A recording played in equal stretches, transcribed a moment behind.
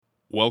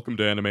Welcome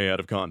to Anime Out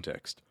of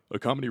Context, a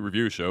comedy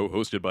review show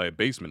hosted by a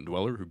basement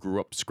dweller who grew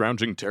up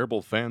scrounging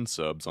terrible fan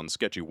subs on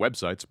sketchy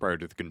websites prior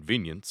to the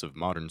convenience of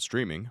modern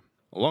streaming,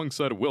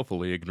 alongside a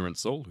willfully ignorant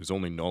soul whose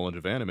only knowledge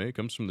of anime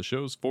comes from the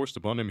shows forced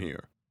upon him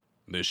here.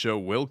 This show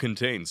will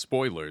contain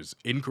spoilers,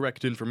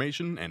 incorrect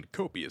information, and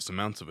copious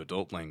amounts of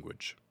adult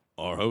language.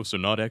 Our hosts are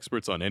not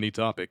experts on any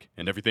topic,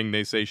 and everything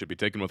they say should be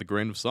taken with a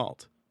grain of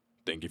salt.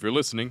 Thank you for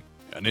listening,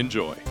 and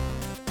enjoy.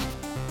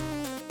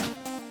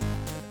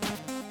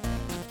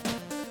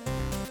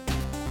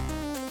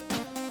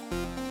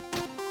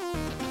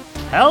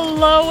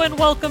 Hello and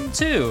welcome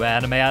to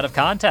Anime Out of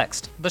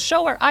Context, the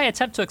show where I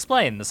attempt to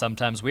explain the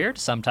sometimes weird,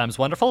 sometimes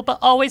wonderful, but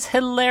always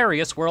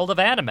hilarious world of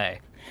anime.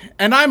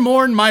 And I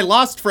mourn my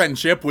lost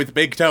friendship with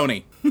Big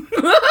Tony. Only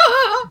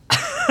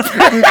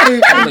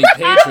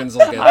patrons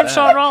will get I'm that.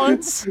 Sean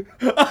Rollins.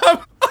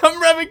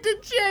 I'm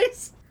Remington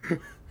Chase.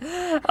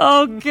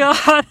 Oh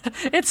god,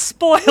 it's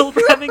spoiled,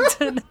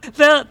 Remington.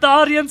 The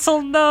audience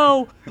will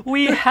know.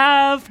 We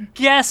have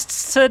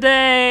guests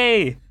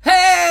today.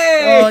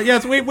 Hey!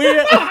 Yes, we have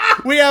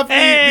the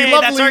lovely.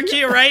 that's our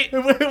cue, right?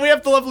 We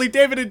have the lovely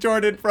David and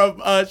Jordan from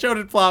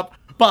Shonen Flop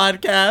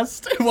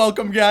podcast.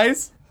 Welcome,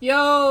 guys.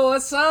 Yo,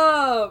 what's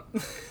up?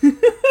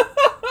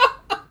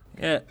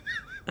 Yeah.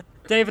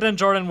 David and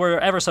Jordan were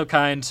ever so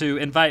kind to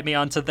invite me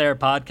onto their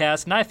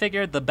podcast, and I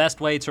figured the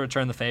best way to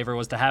return the favor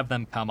was to have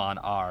them come on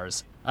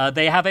ours.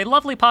 They have a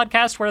lovely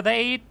podcast where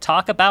they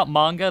talk about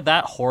manga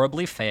that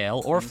horribly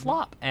fail or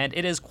flop, and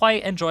it is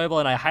quite enjoyable,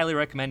 and I highly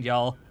recommend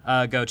y'all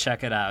go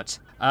check it out.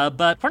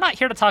 But we're not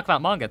here to talk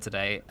about manga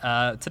today.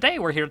 Today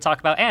we're here to talk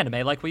about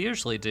anime like we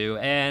usually do,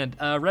 and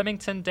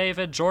Remington,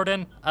 David,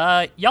 Jordan,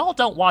 y'all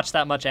don't watch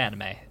that much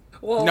anime.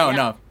 Well,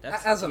 No.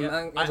 As a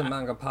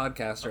manga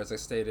podcaster, as I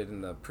stated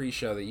in the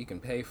pre-show that you can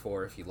pay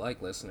for if you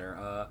like,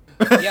 listener.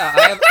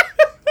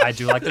 I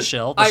do like the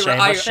shill, the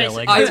shameless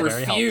shilling. I It's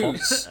very helpful.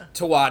 refuse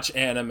to watch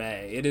anime.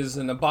 It is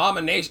an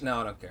abomination.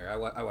 No, I don't care.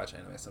 I watch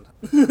anime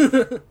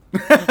sometimes.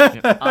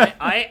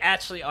 I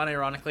actually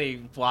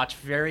unironically watch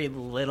very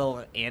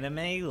little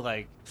anime.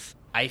 Like,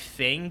 I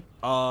think,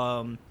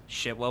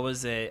 what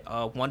was it?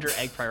 Wonder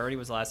Egg Priority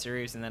was the last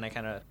series, and then I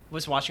kind of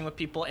was watching with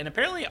people, and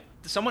apparently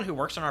someone who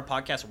works on our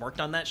podcast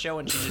worked on that show,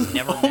 and she just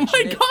never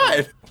mentioned it. Oh my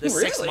God! The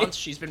 6 Really? months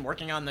she's been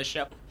working on the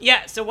show.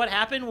 Yeah, so what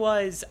happened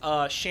was,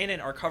 Shannon,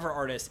 our cover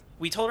artist,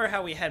 we told her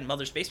how we had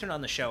Mother's Basement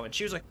on the show, and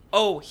she was like,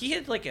 oh, he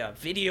had, like, a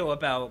video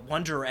about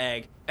Wonder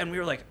Egg, and we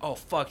were like, oh,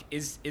 fuck,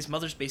 is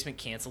Mother's Basement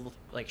canceled?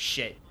 Like,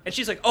 shit. And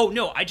she's like, oh,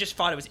 no, I just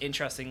thought it was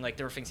interesting, like,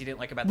 there were things he didn't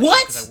like about the show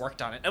because I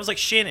worked on it. I was like,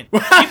 Shannon,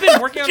 you've been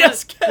working on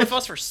this with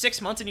us for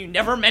 6 months, and you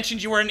never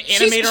mentioned you were an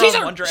animator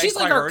on Wonder Egg she's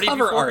like our Priority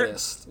cover before?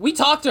 artist. We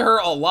talk to her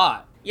a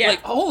lot. Yeah.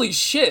 Like, holy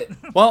shit.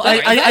 Well,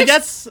 Like, I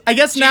guess now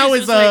just is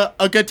was like-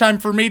 a good time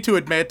for me to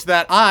admit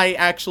that I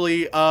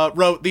actually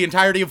wrote the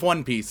entirety of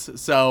One Piece.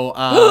 So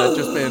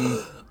just been.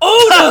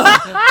 Oh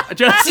no!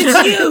 Just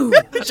It's you!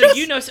 So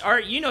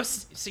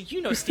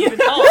you know Stephen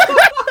Hall.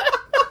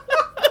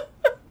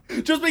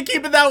 just been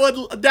keeping that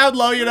one down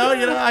low, you know.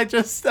 I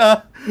just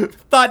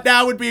thought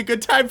now would be a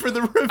good time for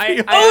the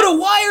review. Oda,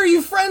 why are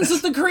you friends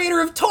with the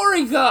creator of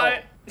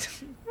Toriko?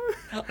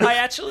 I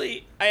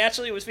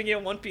actually was thinking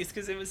of One Piece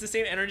because it was the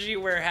same energy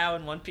where how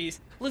in One Piece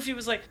Luffy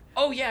was like,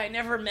 oh yeah, I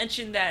never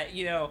mentioned that,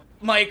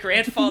 my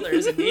grandfather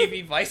is a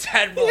Navy vice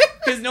admiral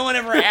because no one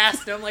ever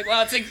asked. And I'm like,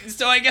 well, it's like,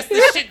 so I guess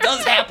this shit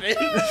does happen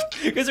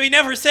because we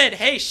never said,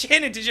 hey,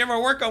 Shannon, did you ever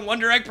work on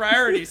Wonder Egg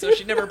Priority? So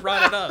she never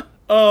brought it up.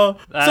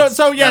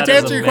 So yeah, that to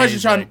is answer your question,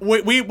 Sean,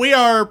 amazing. we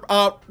are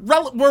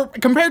we're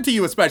compared to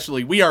you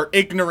especially, we are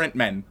ignorant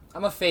men.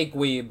 I'm a fake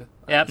weeb.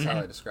 Yep. That's how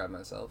I describe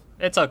myself.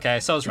 It's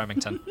okay, so is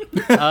Remington.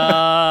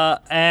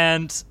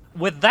 And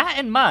with that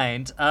in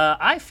mind,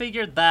 I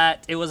figured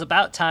that it was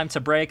about time to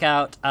break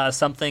out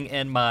something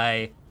in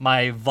my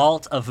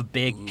vault of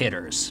big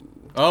hitters.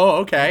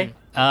 Oh, okay.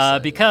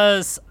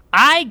 Because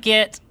I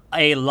get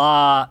a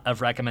lot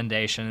of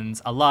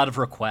recommendations, a lot of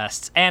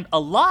requests, and a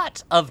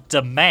lot of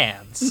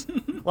demands.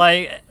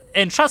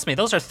 And trust me,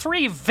 those are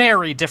three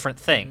very different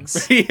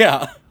things.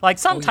 Yeah. Like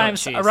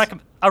sometimes jeez.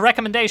 a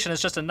recommendation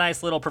is just a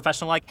nice little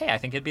professional, like, hey, I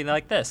think it'd be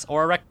like this,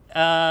 or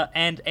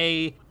and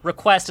a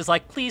request is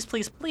like, please,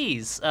 please,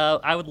 please,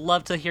 I would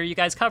love to hear you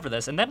guys cover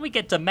this. And then we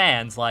get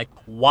demands like,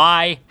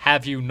 why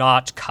have you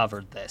not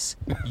covered this?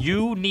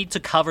 You need to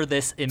cover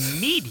this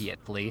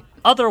immediately,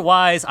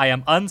 otherwise I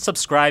am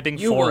unsubscribing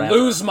You forever.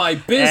 will lose my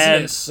business,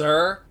 And-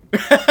 sir.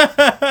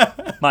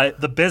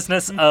 The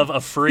business of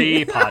a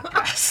free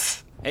podcast.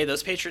 Hey,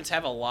 those patrons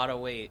have a lot of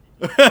weight.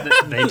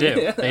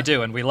 They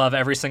do, and we love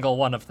every single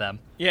one of them.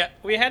 Yeah,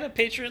 we had a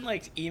patron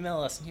email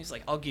us, and he was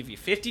like, "I'll give you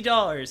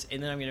 $50,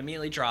 and then I'm gonna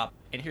immediately drop.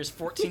 And here's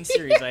 14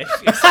 series. I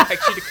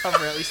expect you to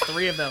cover at least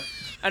 3 of them."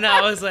 And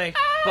I was like,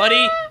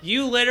 "Buddy,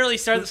 you literally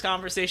started this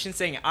conversation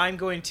saying I'm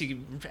going to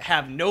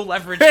have no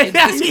leverage in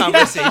this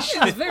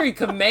conversation." It's very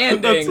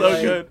commanding. That's so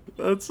like- good.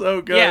 That's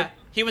so good. Yeah.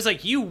 He was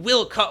like, "You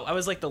will I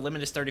was like, the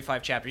limit is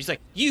 35 chapters. He's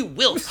like, "You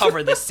will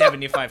cover this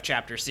 75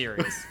 chapter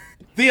series."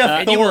 The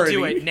And you will authority.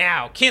 do it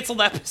now. Cancel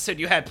the episode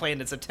you had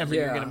planned in September.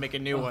 You're Yeah. going to make a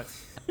new one.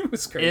 It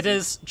was crazy. It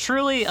is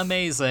truly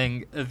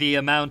amazing the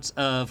amount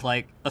of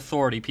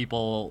authority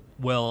people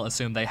will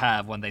assume they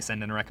have when they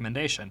send in a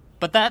recommendation.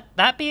 But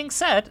that being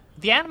said,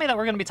 the anime that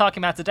we're going to be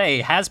talking about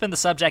today has been the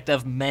subject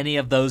of many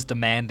of those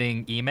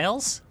demanding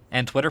emails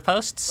and Twitter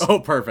posts. Oh,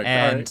 perfect. All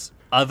And right.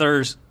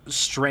 other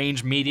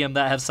strange medium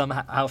that have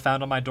somehow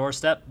found on my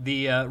doorstep.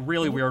 The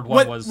really weird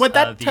one was what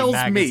that the tells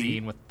me-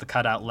 magazine with the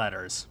cutout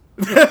letters.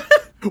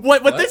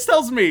 What this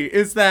tells me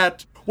is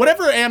that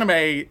whatever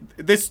anime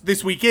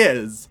this week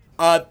is,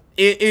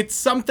 it's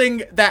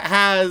something that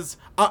has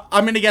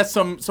I'm gonna guess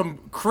some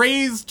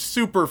crazed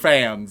super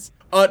fans.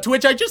 To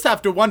which I just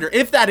have to wonder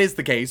if that is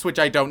the case, which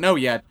I don't know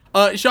yet.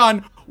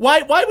 Sean,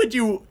 why would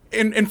you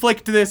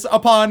inflict this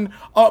upon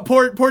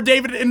poor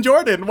David and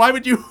Jordan? Why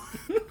would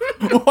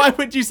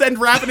you send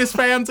ravenous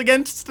fans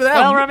against them?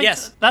 Well, Remington,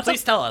 Yes,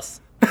 please tell us.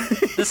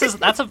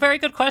 that's a very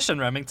good question,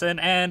 Remington.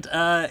 And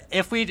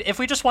if we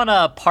just want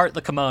to part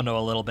the kimono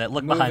a little bit,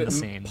 look behind the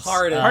scenes.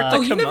 Part it. Part the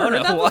Oh, you never heard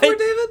that kimono, before, what?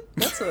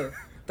 David?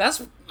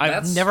 That's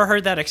I've never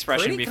heard that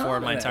expression pretty before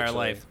in my common, entire actually.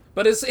 life.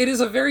 But it is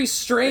a very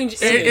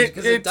strange image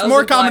because it it's does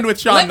more imply- common with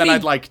Sean Let than me-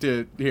 I'd like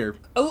to hear.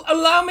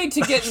 Allow me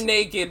to get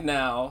naked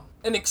now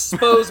and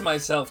expose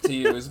myself to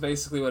you is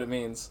basically what it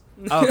means.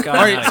 Oh, God.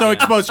 All right, not so again.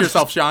 expose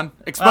yourself, Sean.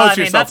 Expose I mean,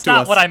 yourself that's to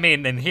not us. what I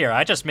mean in here.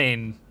 I just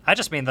mean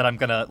that I'm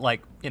gonna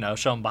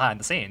show them behind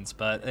the scenes.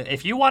 But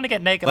if you want to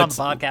get naked on the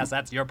podcast,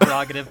 that's your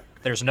prerogative.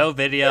 There's no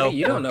video. Hey,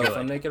 you don't know We're if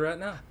I'm good. naked right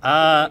now.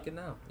 I'm naked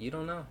now. You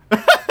don't know.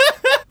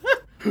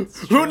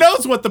 Who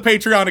knows what the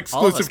Patreon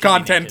All of us exclusive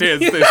can be content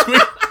naked. is this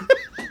week?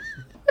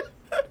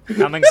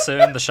 Coming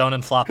soon, the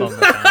Shonen Flop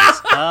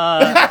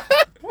OnlyFans.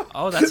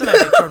 Oh, that's what I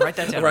think. Jordan, write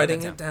that down. Writing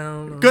write it that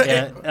down. down.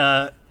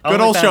 Good.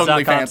 Good old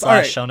Shonen fans. All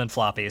right. Shonen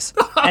Floppies.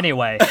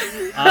 Anyway,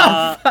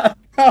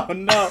 Oh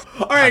no!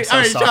 All right, I'm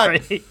all so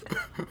right, sorry.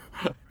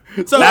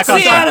 Sean. So Back on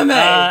the track. anime!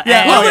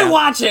 Yeah, What oh, are yeah. we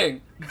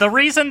watching? The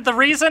reason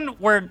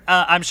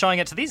I'm showing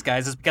it to these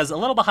guys is because a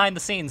little behind the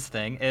scenes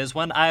thing is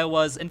when I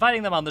was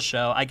inviting them on the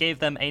show, I gave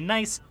them a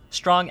nice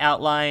strong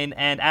outline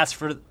and asked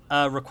for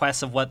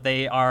requests of what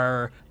they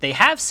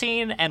have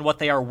seen and what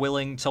they are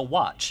willing to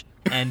watch.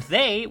 And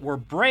they were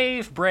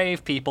brave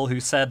people who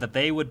said that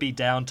they would be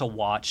down to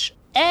watch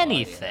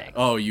anything.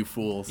 Oh, you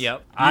fools!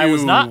 Yep. I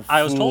was You not.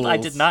 I was told I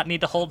fools. did not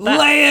need to hold back.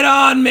 Lay it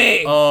on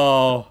me!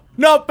 Oh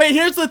no! But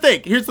here's the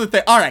thing.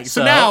 All right.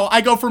 So So? now I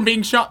go from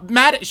being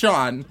mad at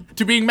Sean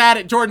to being mad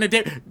at Jordan and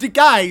Dave.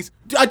 Guys,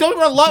 I don't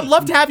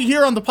love to have you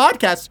here on the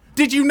podcast.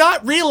 Did you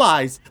not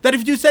realize that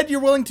if you said you're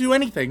willing to do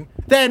anything,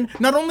 then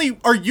not only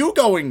are you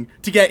going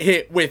to get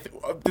hit with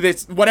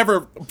this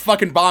whatever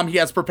fucking bomb he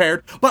has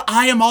prepared, but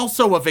I am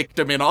also a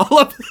victim in all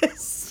of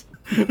this.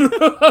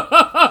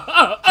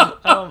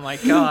 Oh, my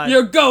God.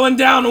 You're going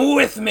down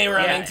with me,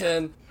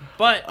 Remington.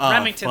 But, Oh,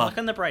 Remington, fuck. look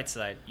on the bright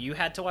side. You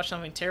had to watch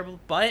something terrible,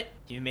 but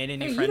you made a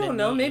new Hey, you friend don't in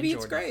know. me Maybe and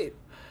it's Jordan. great.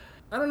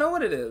 I don't know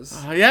what it is.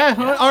 Yeah.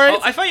 All right.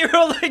 Oh, I thought you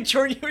were like,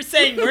 Jordan, you were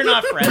saying we're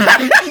not friends.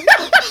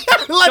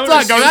 Let's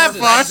not go that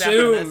far.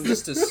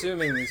 Just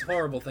assuming these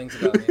horrible things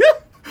about me.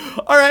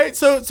 All right,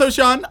 so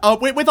Sean,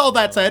 with all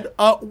that said,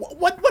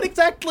 what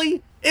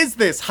exactly is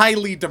this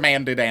highly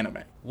demanded anime?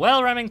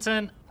 Well,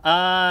 Remington,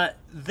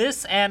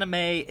 this anime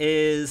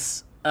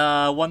is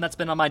one that's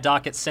been on my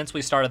docket since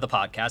we started the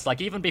podcast.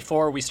 Like, even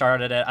before we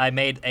started it, I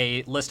made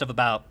a list of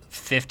about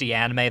 50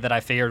 anime that I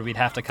figured we'd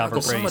have to cover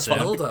There's so pretty much soon.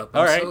 build up.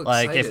 All I'm right. so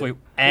Like, if excited. we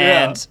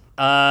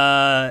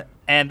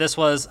and this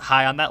was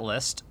high on that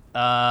list.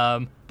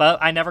 But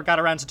I never got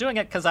around to doing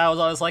it because I was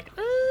always like,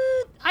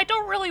 I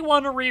don't really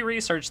want to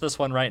re-research this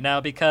one right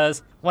now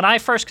because when I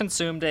first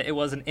consumed it, it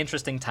was an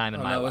interesting time in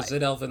Oh, my no, life. is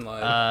it Elfin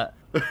Lied?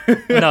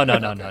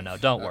 No.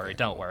 Don't worry.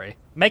 Don't worry.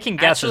 Making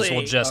guesses will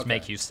Actually- just Okay.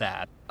 make you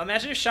sad.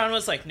 Imagine if Sean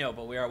was like, no,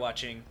 but we are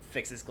watching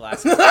Fix His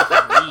Glasses.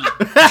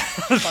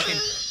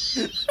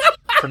 Fucking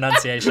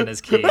Pronunciation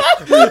is key.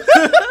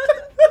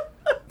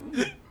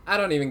 I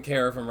don't even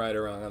care if I'm right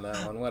or wrong on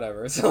that one.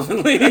 Whatever. It's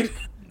Elfin Lied.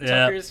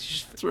 Yeah. really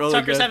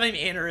Tucker's good. having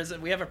an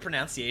aneurysm. We have a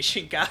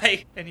pronunciation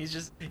guy, and he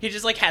just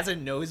like has a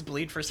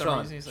nosebleed for some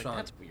reason. He's like, Sean.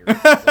 that's weird.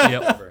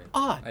 Yep.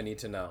 Odd. I need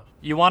to know.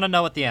 You want to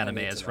know what the anime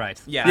need to is, know.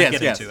 right? Yeah. Let's Yes,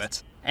 get yes. into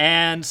it.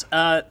 And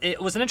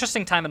it was an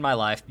interesting time in my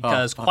life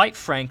because, fuck. quite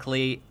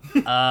frankly,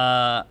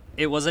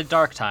 it was a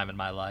dark time in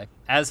my life,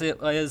 as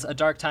it is a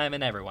dark time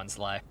in everyone's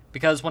life.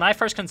 Because when I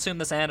first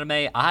consumed this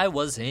anime, I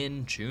was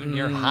in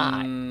junior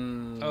high. Oh,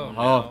 no.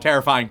 Oh,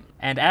 terrifying.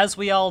 And as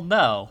we all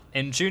know,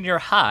 in junior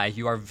high,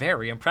 you are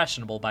very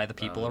impressionable by the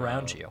people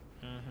around you.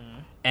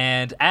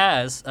 And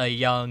as a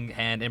young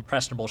and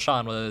impressionable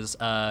Sean was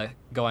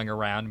going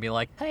around and be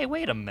like, hey,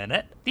 wait a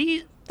minute,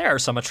 there are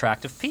some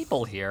attractive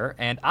people here,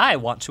 and I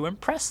want to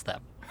impress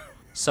them.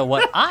 So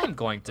what I'm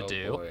going to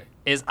do boy.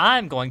 is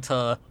I'm going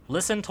to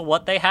listen to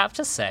what they have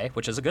to say,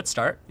 which is a good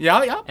start,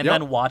 Yeah. and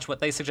then watch what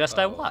they suggest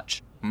I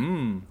watch.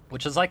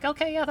 Which is like,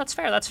 okay, yeah, that's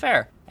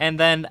fair. And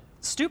then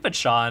stupid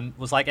Sean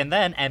was like, and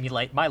then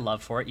emulate my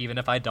love for it, even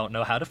if I don't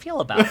know how to feel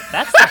about it.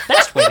 That's the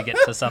best way to get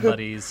to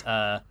somebody's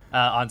on Oh,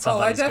 I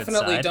somebody's good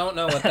definitely side. don't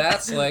know what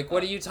that's like.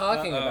 What are you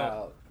talking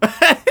about?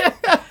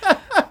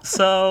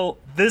 So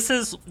this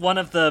is one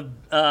of the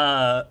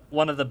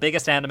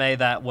biggest anime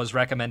that was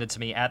recommended to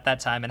me at that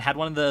time, and had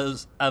one of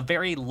those a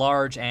very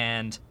large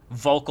and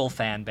vocal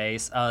fan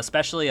base,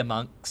 especially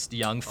amongst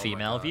young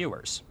female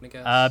viewers. I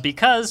guess.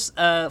 Because,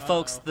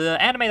 folks,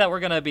 the anime that we're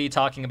going to be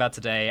talking about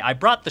today, I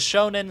brought the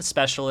shonen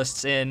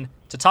specialists in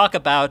to talk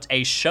about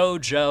a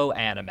shoujo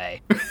anime.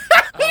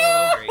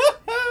 Oh, great.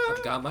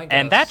 I've got my guess.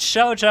 And that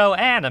shoujo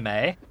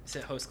anime Is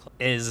it Host Club?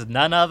 is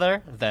none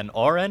other than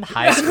Orin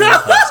High School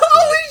Host Club.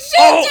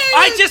 Oh,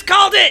 I just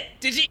called it!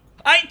 Did you?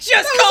 I just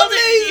called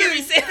it!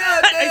 You said,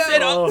 I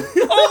said, oh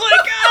my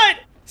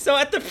god! So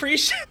at the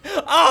pre-show,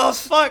 oh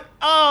fuck,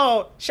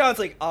 oh, Sean's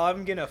like, oh,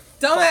 I'm gonna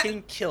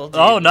fucking kill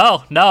dude. Oh,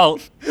 no.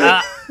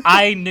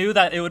 I knew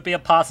that it would be a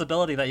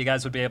possibility that you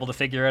guys would be able to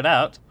figure it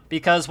out.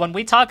 Because when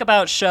we talk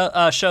about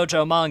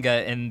shoujo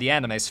manga in the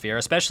anime sphere,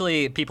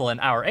 especially people in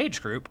our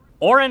age group,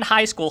 Orin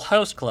High School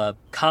Host Club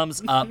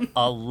comes up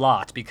a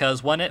lot.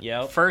 Because when it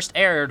first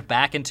aired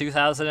back in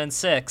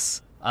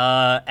 2006,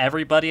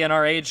 everybody in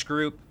our age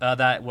group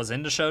that was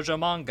into shoujo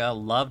manga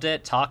loved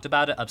it, talked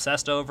about it,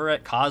 obsessed over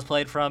it,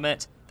 cosplayed from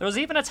it. There was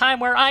even a time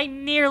where I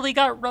nearly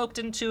got roped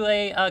into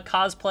a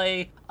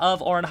cosplay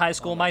of Orin High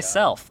School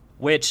myself,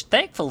 which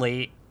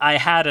thankfully I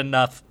had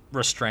enough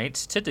restraint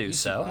to do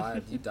so.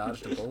 survived. You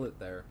dodged a bullet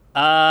there.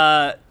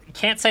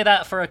 Can't say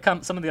that for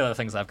some of the other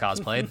things I've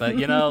cosplayed, but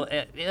you know,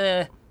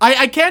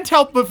 I can't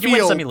help but You win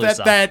feel some, you lose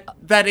some.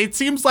 that it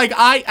seems like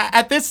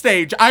at this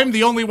stage, I'm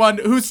the only one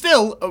who's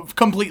still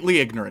completely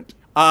ignorant.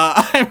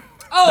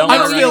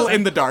 I'm still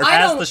in the dark.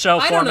 As the show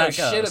I don't know format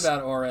shit goes.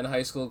 about Orin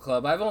High School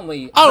Club. I've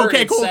only Oh, heard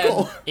okay, it cool, said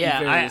cool. from Yeah,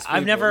 various I've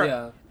people,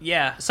 never.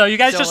 Yeah. So you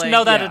guys So, just like,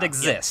 know that yeah, it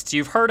exists.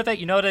 You've heard of it,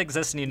 you know it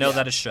exists, and you know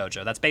that it's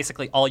shoujo. That's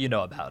basically all you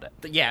know about it.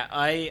 Yeah,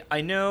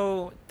 I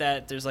know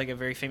that there's like a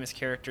very famous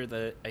character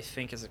that I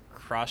think is a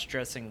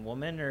cross-dressing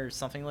woman or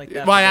something like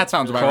that. Well, that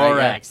sounds about right.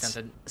 Correct. That's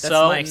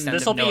So, my extent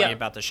this'll of be knowing a-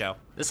 about the show.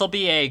 This will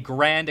be a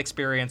grand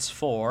experience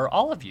for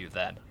all of you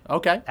then,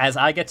 Okay. as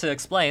I get to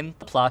explain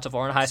the plot of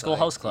Orin High School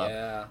Host Club.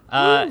 Yeah.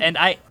 And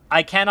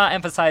I cannot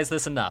emphasize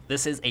this enough.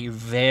 This is a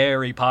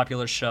very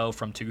popular show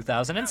from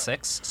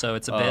 2006, so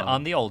it's a bit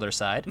on the older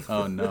side.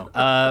 Oh no.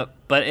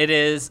 But it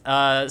is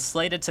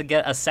slated to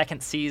get a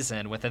second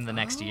season within the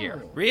next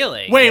year.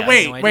 Really? Wait, Yeah, I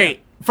had no idea.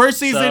 wait. First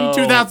season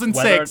So,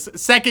 2006,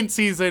 second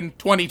season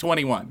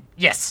 2021.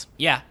 Yes.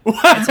 Yeah,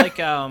 it's like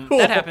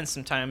that happens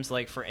sometimes.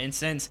 Like for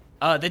instance,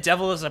 The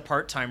Devil is a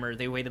Part-Timer.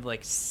 They waited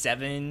like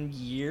 7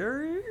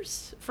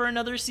 years for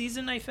another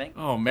season, I think.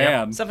 Oh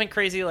man. Something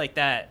crazy like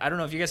that. I don't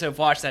know if you guys have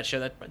watched that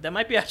show. That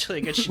might be actually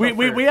a good show.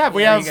 We have. for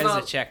you guys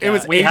to check It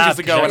was out. We ages have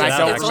to ago, check and it I out,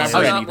 don't It's actually. also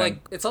remember not anything.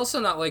 like it's also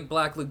not like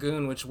Black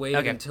Lagoon, which waited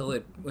Okay.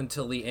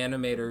 until the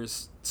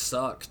animators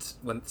sucked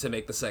to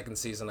make the second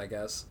season, I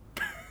guess.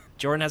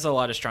 Jordan has a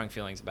lot of strong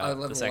feelings I about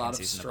love the a second lot of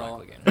season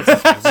strong. of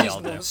Black Lagoon. We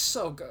all do. It was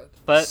so good.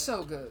 But-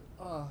 so good.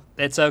 Oh.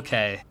 It's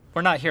okay.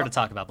 We're not here to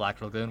talk about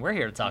Black Lagoon. We're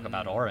here to talk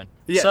about Orin.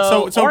 Yeah,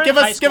 so Orin give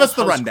us- High give us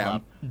School the Host rundown.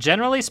 Club,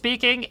 generally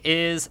speaking,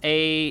 is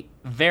a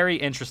very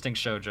interesting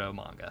shoujo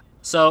manga.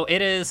 So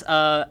it is,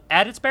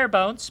 at its bare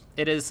bones,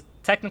 it is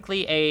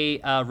technically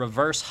a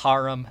reverse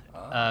harem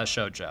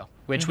shoujo,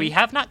 which we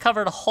have not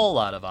covered a whole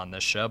lot of on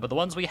this show, but the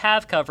ones we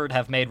have covered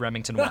have made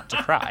Remington want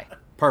to cry.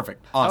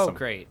 Perfect. Awesome. Oh,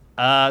 great.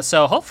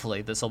 So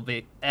hopefully this will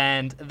be,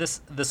 and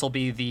this will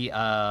be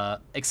the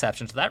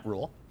exception to that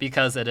rule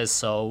because it is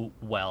so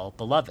well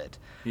beloved.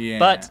 Yeah.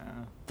 But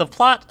the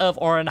plot of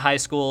Orin High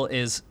School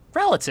is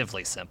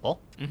relatively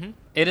simple. Mm-hmm.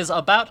 It is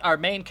about our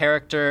main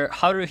character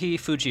Haruhi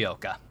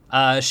Fujioka.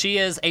 She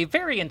is a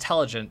very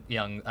intelligent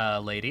young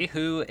lady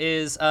who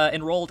is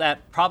enrolled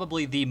at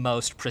probably the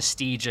most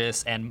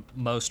prestigious and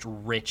most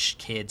rich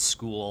kid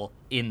school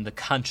in the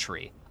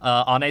country.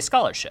 On a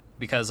scholarship,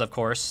 because of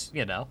course,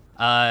 you know,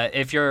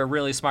 if you're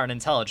really smart and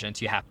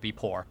intelligent, you have to be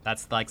poor.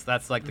 That's like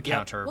the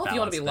counterbalance. Well, if you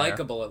want to be there,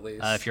 likable, at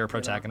least. if you're a you know?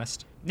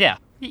 protagonist, yeah,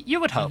 you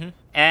would hope.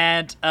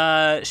 And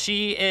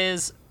she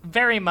is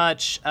very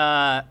much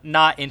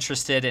not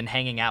interested in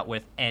hanging out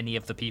with any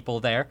of the people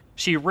there.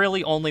 She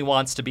really only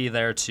wants to be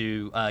there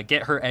to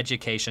get her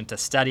education, to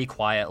study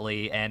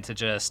quietly, and to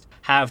just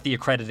have the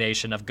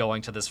accreditation of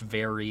going to this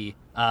very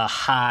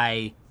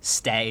high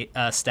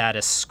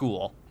status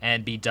school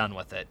and be done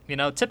with it. You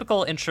know,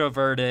 typical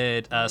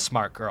introverted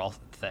smart girl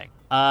thing.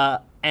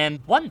 And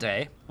one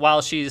day,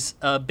 while she's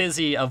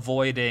busy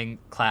avoiding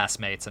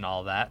classmates and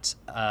all that,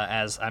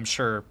 as I'm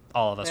sure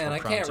all of us Man, were I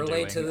prone can't to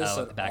relate doing to this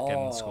at back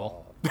all. in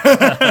school.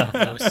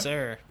 No,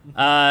 sir.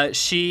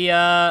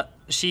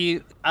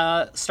 She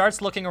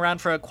starts looking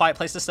around for a quiet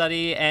place to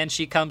study, and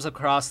she comes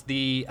across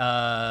the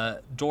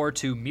door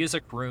to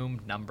music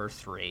room number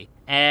 3.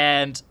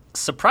 And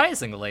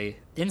surprisingly,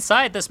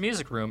 inside this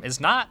music room is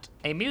not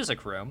a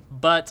music room,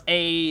 but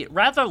a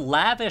rather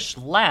lavish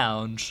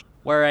lounge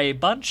where a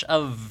bunch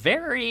of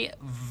very,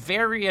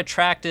 very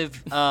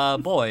attractive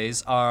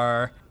boys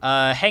are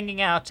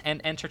hanging out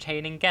and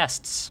entertaining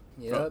guests.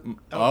 Yep.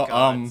 All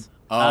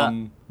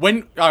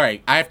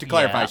right, I have to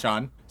clarify, yeah.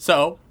 Sean.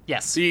 So,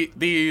 Yes.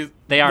 They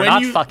are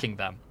not fucking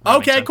them.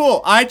 Okay, Remington.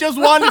 cool. I just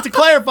wanted to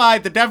clarify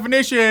the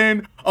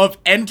definition of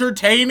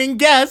entertaining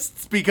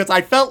guests because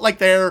I felt like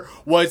there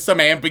was some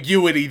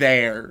ambiguity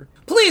there.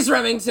 Please,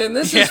 Remington,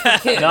 this is for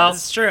kids. No.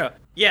 That's true.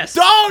 Yes.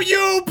 Don't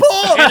you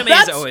pull? Anime is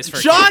That's- always for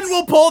John kids.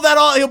 will pull that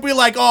all. He'll be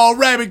like, "Oh,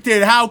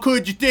 Remington, how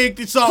could you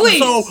think it's something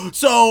Please.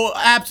 so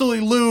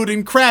absolutely lewd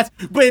and crass?"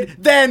 But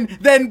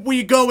then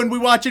we go and we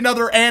watch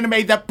another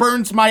anime that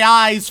burns my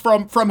eyes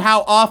from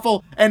how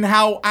awful and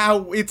how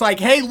it's like,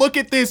 "Hey, look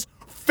at this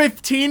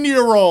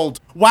 15-year-old.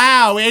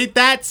 Wow, ain't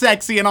that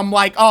sexy?" And I'm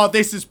like, "Oh,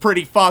 this is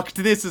pretty fucked.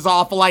 This is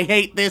awful. I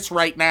hate this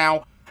right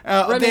now."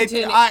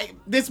 Remington-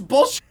 This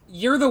bullshit.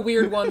 You're the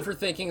weird one for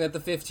thinking that the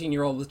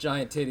 15-year-old with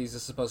giant titties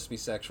is supposed to be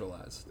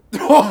sexualized.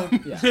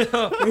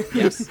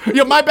 Yes.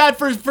 Yeah, my bad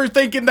for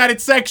thinking that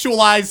it's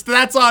sexualized.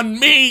 That's on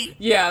me.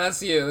 Yeah,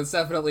 that's you. That's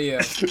definitely you.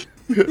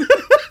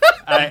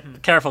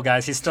 Careful,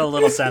 guys. He's still a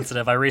little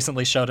sensitive. I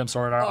recently showed him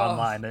Sword Art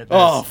Online. There's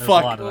fuck. a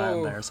lot of that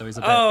in there, so he's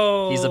a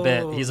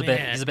bit, man.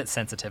 he's a bit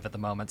sensitive at the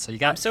moment. So you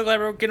got. I'm so glad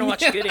we're gonna watch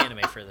good anime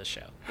for this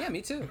show. Yeah,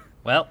 me too.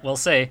 Well, we'll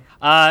see.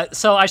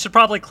 So I should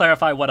probably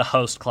clarify what a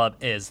host club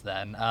is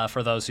then,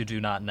 for those who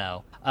do not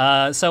know.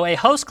 So a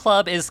host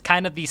club is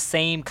kind of the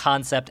same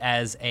concept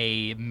as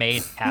a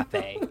maid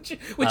cafe.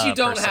 Which you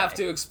don't per have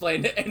se. to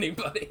explain to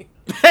anybody.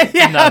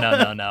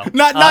 No.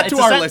 Not to It's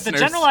our the listeners.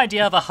 general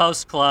idea of a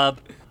host club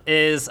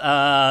is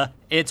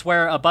it's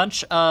where a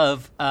bunch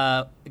of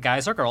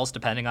guys or girls,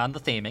 depending on the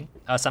theming,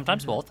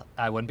 sometimes both.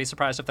 I wouldn't be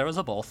surprised if there was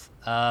a both.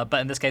 But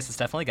in this case, it's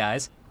definitely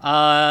guys.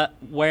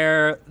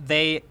 Where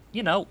they,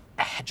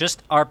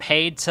 just are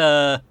paid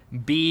to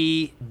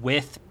be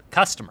with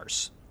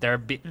customers. They're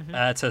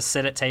to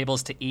sit at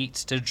tables, to eat,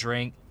 to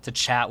drink, to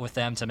chat with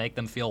them, to make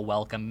them feel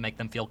welcome, make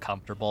them feel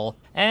comfortable,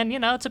 and,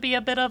 to be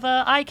a bit of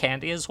eye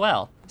candy as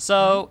well.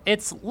 So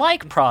it's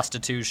like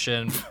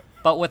prostitution,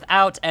 but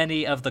without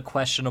any of the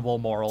questionable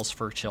morals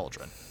for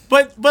children.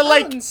 But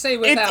like, wouldn't say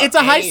without it's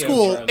a high any of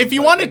school. them, If you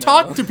but, want to you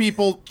talk know. to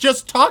people,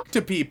 just talk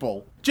to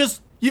people.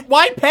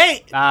 Why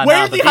pay? No, Where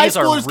are but the high these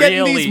are schoolers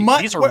getting these really-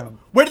 money? these are-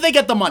 Where do they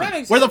get the money?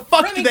 Remington, Where the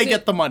fuck do they Remington.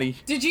 get the money?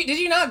 Did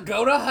you not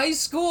go to high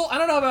school? I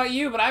don't know about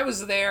you, but I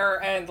was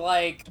there, and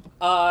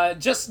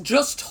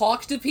just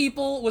talk to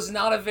people was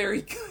not a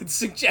very good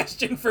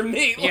suggestion for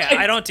me. Yeah, Like,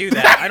 I don't do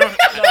that.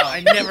 I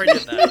never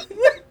did that.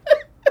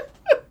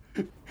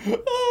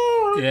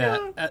 Oh,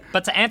 Yeah.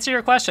 But to answer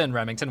your question,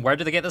 Remington, where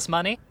do they get this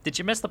money? Did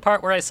you miss the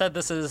part where I said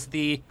this is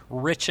the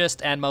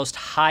richest and most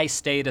high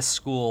status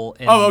school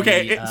in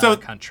okay. the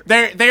country?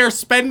 They are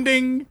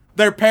spending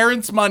their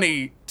parents'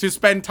 money to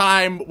spend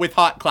time with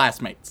hot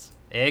classmates.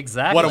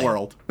 Exactly. What a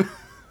world.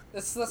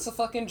 That's a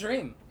fucking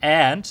dream.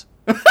 And,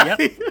 yep,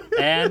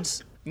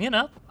 and,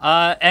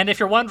 and if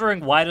you're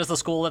wondering why does the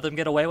school let them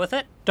get away with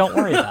it, don't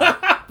worry about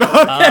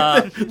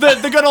it.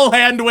 The good old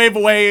hand wave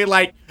away,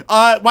 like,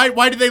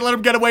 why did they let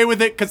them get away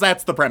with it? Because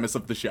that's the premise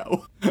of the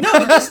show. No,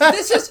 but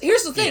this is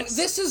here's the thing. Yes.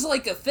 This is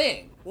like a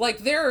thing. Like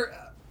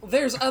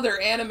there's other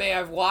anime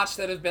I've watched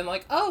that have been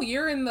like, oh,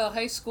 you're in the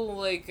high school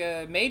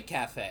maid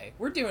cafe.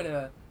 We're doing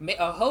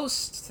a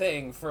host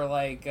thing for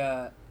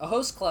a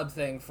host club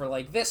thing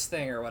for this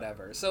thing or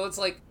whatever. So it's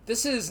like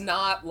this is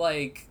not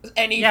like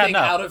anything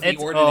out of the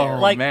it's- ordinary.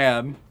 like-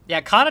 man. Yeah,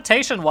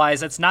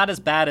 connotation-wise, it's not as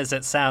bad as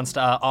it sounds to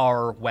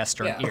our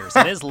Western Yeah. ears.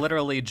 It is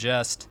literally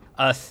just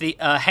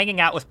hanging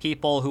out with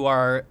people who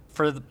are,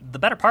 for the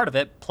better part of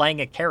it,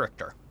 playing a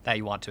character that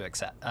you want to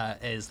accept,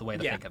 is the way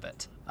to Yeah. think of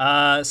it.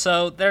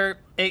 So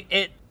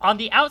it on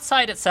the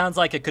outside, it sounds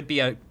like it could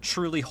be a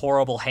truly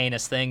horrible,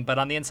 heinous thing, but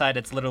on the inside,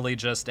 it's literally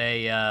just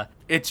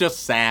It's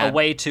just sad. a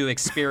way to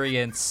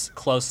experience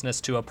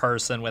closeness to a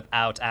person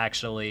without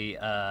actually,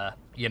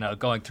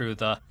 going through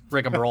the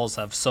rigmaroles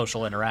of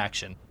social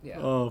interaction. Yeah.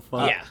 Oh,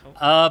 fuck.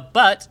 Yeah.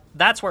 But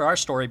that's where our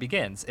story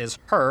begins, is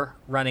her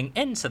running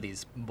into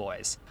these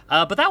boys.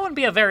 But that wouldn't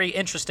be a very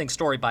interesting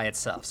story by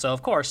itself, so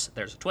of course,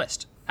 there's a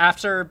twist.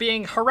 After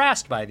being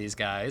harassed by these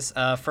guys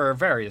for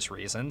various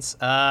reasons,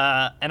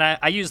 and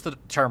I use the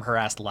term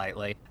harassed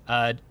lightly,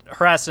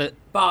 harassed it in a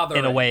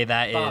Bothering. way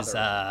that is,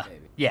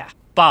 Bothering, maybe.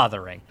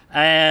 bothering.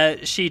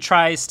 She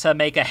tries to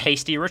make a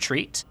hasty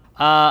retreat,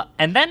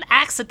 and then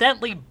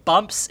accidentally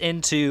bumps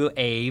into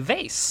a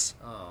vase,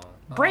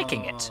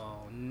 breaking it.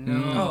 Oh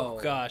no. Oh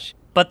gosh.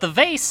 But the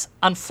vase,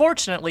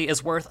 unfortunately,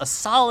 is worth a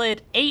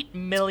solid 8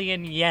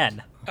 million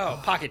yen. Oh,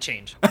 pocket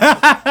change.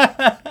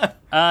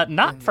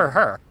 Not for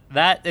her.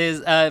 That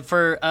is,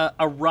 for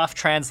a rough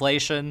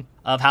translation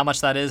of how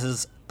much that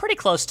is pretty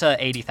close to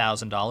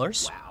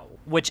 $80,000. Wow.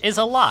 Which is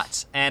a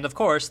lot. And of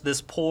course,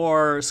 this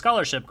poor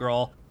scholarship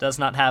girl does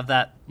not have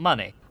that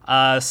money.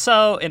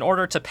 So in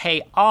order to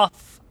pay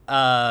off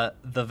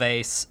the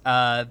vase,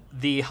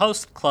 the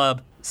host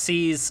club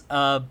sees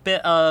a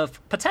bit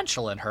of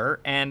potential in her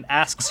and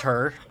asks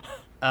her,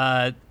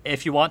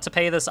 if you want to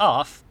pay this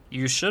off,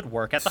 you should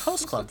work at the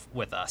host club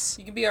with us.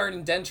 You can be our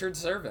indentured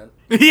servant.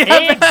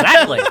 Yeah,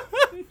 Exactly.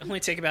 It only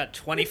take about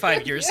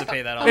 25 years to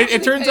pay that off.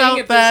 It turns Paying out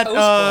at this that host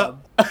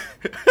club.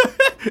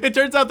 it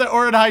turns out that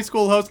Orin High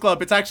School Host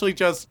Club, it's actually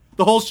just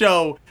the whole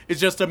show is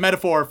just a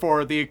metaphor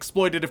for the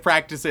exploitative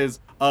practices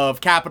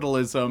of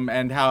capitalism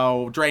and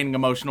how draining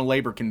emotional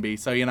labor can be.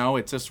 So,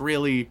 it's just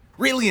really,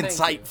 really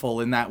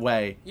insightful in that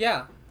way.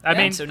 Yeah. I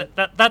mean, so-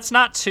 that's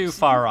not too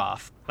far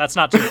off. That's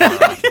not too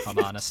far off, if I'm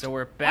honest. So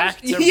we're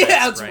back to Yeah,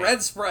 Red it's Sprite.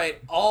 Red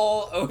Sprite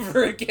all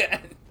over again.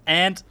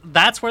 And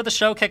that's where the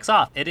show kicks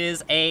off. It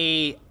is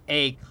a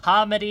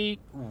comedy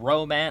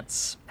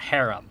romance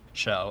harem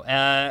show.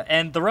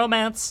 And the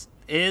romance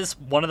is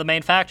one of the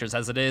main factors,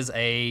 as it is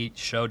a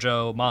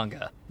shoujo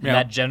manga. Yeah.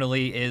 That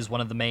generally is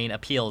one of the main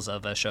appeals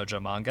of a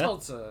shoujo manga.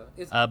 Well,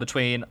 it's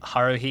Between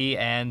Haruhi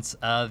and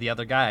the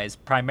other guys,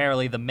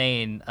 primarily the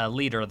main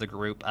leader of the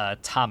group,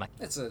 Tamaki.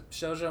 It's a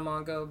shoujo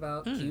manga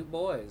about cute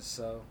boys,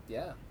 so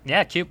yeah.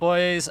 Yeah, cute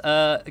boys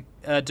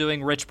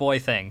doing rich boy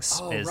things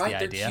Oh, is right,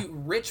 the they're idea. cute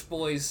rich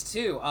boys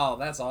too. Oh,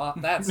 that's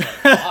that's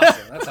like,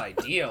 awesome. That's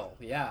ideal.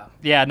 Yeah.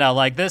 Yeah, no,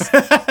 like this.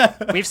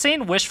 We've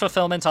seen wish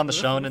fulfillment on the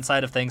shonen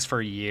side of things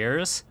for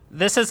years.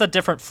 This is a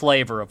different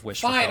flavor of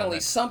wish Finally,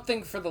 fulfillment.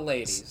 something for the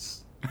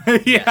ladies.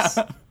 Yeah.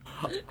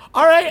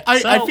 All right. I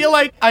So- feel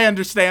like I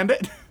understand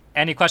it.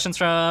 Any questions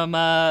from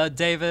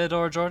David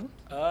or Jordan?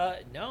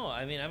 No,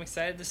 I mean, I'm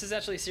excited. This is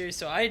actually a series,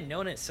 so I had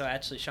known it. So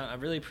actually, Sean, I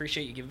really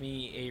appreciate you giving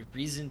me a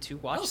reason to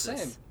watch Oh, same.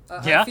 this.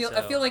 Yeah.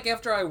 I feel like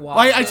after I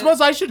watch I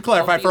suppose I should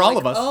clarify I'll be for all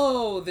like,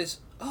 of us.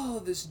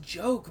 this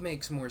joke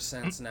makes more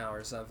sense now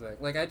or something.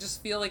 Like, I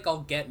just feel like I'll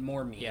get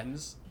more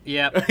memes.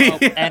 Yeah. Oh,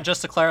 and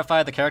just to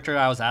clarify, the character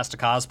I was asked to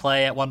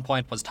cosplay at one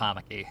point was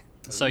Tamaki.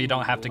 So you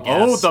don't have to guess.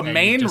 Oh, the and you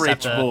main just have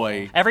rich to-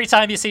 boy. Every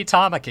time you see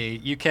Tamaki,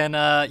 you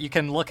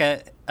can look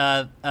at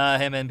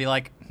him and be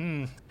like,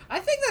 I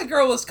think that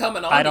girl was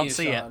coming on I to don't you,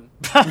 see it. Sean.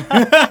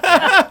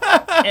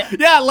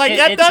 Yeah, like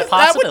that it's a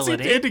that would seem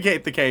possibility. to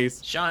indicate the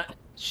case. Sean,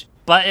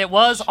 But it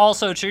was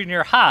also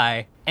junior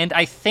high, and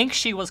I think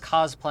she was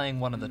cosplaying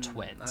one of the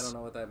twins. I don't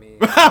know what that means.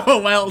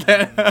 Oh well.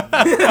 Then.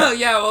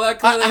 Yeah, well, that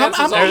clearly How- answers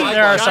how all many- my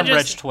There are Sean some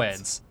just- rich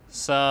twins.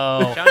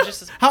 So Sean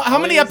just How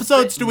many always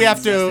episodes do we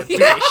have to-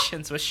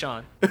 investigations with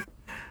Sean?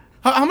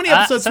 How many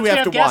episodes do since we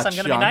have to guests, watch, I'm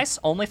gonna Sean? be nice.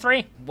 Only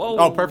 3. Whoa.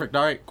 Oh, perfect.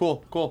 All right.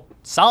 Cool.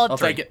 Solid I'll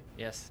 3. take it.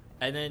 Yes.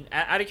 And then,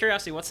 out of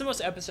curiosity, what's the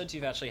most episodes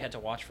you've actually had to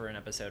watch for an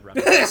episode run?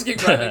 Just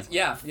keep running.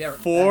 Yeah.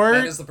 Four.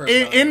 That is the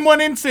person. In one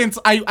instance,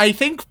 I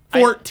think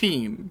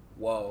 14.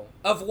 Whoa.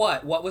 Of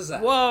what? What was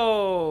that?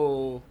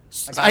 Whoa.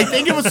 I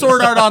think it was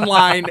Sword Art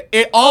Online.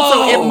 It also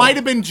Oh. it might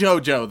have been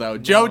JoJo though.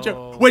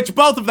 JoJo, which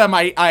both of them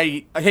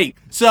I hate.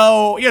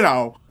 So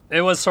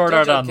It was Sword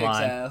Art JoJo kicks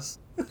Online. ass.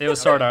 It was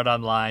Sword Art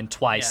Online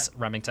twice,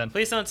 Yeah. Remington.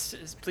 Please don't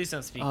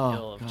speak Oh,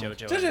 ill of God. JoJo.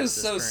 JoJo's and this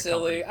so current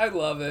silly. company. I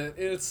love it.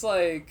 It's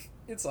like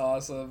it's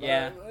awesome.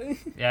 Yeah.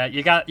 Yeah,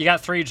 you got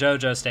 3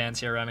 JoJo stands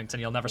here, Remington.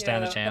 You'll never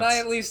stand a Yeah, chance. But I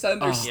at least Yeah.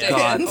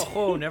 understand.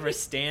 Oh, never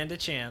stand a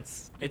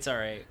chance. It's all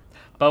right.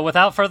 But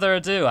without further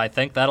ado, I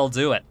think that'll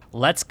do it.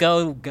 Let's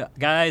go,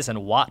 guys,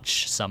 and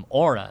watch some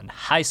Oran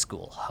High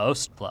School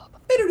Host Club.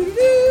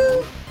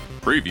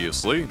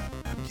 Previously,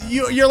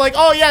 you're like,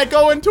 oh yeah,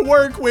 going to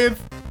work with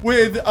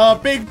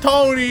Big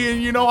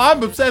Tony, and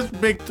I'm obsessed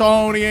with Big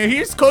Tony, and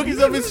here's cookies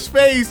of his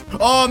face.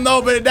 Oh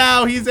no, but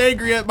now he's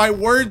angry at my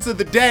words of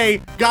the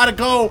day. Gotta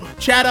go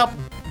chat up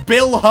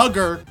Bill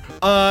Hugger,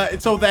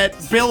 so that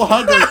Bill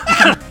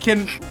Hugger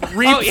can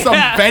reap Oh, yeah.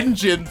 some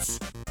vengeance.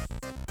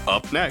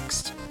 up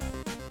next.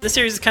 This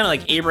series is kind of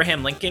like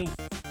Abraham Lincoln,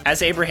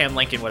 as Abraham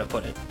Lincoln would have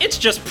put it. It's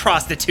just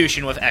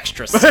prostitution with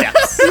extra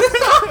steps.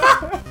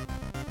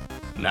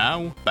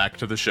 Now, back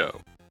to the show.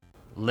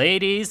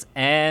 Ladies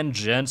and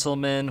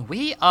gentlemen,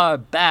 we are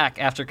back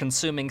after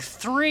consuming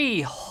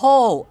 3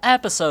 whole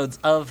episodes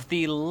of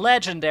the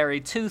legendary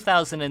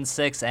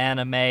 2006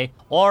 anime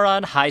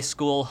Oran High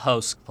School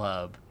Host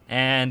Club.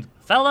 And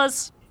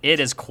fellas, it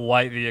is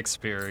quite the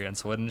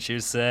experience, wouldn't you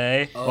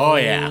say? Oh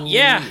yeah.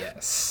 Yeah.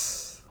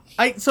 Yes.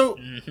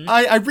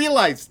 I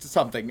realized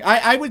something.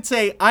 I would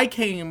say I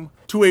came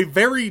to a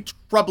very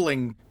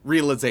troubling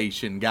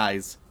realization,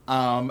 guys.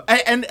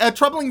 And a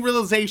troubling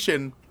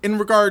realization in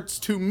regards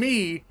to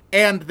me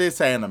and this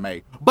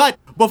anime. But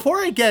before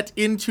I get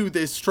into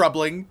this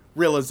troubling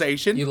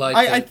realization, You liked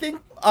I it.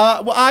 think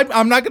well,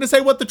 I'm not going to say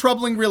what the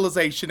troubling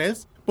realization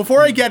is.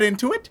 Before I get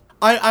into it,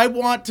 I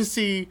want to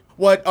see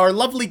what our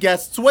lovely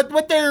guests,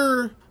 what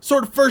their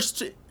sort of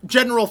first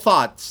general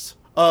thoughts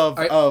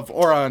of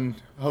Oran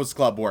Host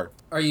Club were.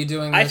 Are you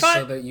doing I this so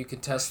thought- that you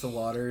could test the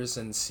waters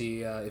and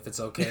see if it's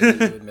okay that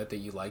you admit that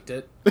you liked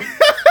it?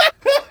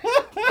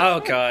 Oh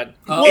God.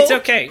 Well, It's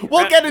okay.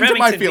 We'll get into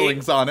my Remington,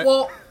 feelings on it.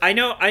 Well, I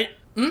know.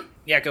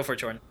 Yeah, go for it,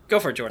 Jordan. Go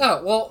for it, Jordan.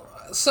 oh well.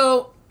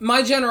 So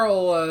my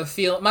general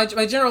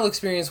my general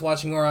experience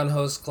watching Oran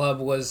Host Club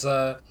was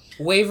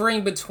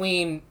wavering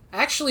between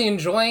actually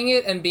enjoying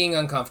it and being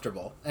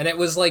uncomfortable, and it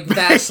was like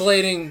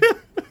vacillating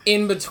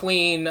in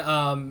between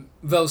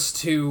those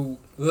two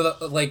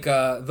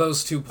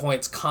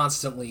points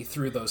constantly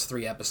through those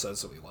 3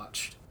 episodes that we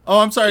watched. Oh,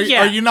 I'm sorry.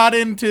 Yeah. Are you not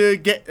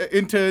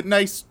into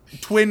nice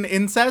twin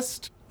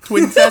incest?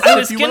 Twincest, I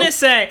was if you will. gonna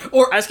say,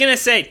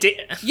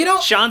 You know-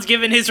 Sean's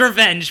given his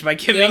revenge by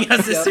giving Yep,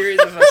 us a yep. series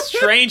of a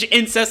strange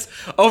incest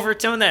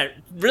overtone that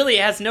really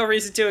has no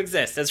reason to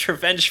exist. As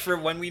revenge for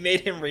when we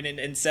made him read an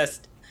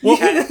incest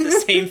had the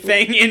same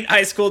thing in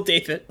High School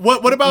David.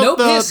 What about No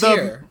the piss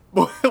here.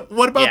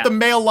 what about Yeah. the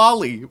male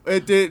lolly?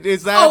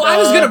 Is that? Oh, I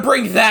was gonna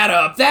bring that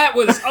up. That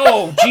was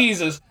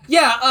Jesus.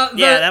 Yeah,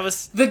 That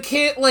was the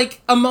kid.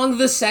 Like among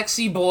the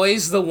sexy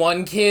boys, the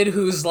one kid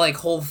whose like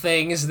whole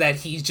thing is that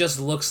he just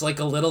looks like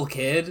a little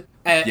kid,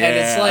 and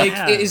it's Yeah. like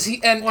Yeah. is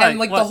he and like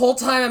the What? whole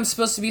time I'm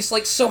supposed to be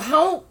like, so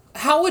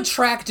how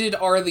attracted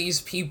are these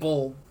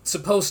people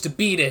supposed to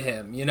be to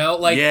him? You know,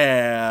 like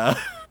Yeah.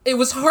 it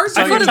was hard to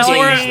So you're gauge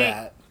telling me-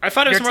 that. I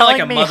thought it was You're more like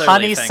telling a me motherly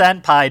Honey thing.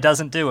 Senpai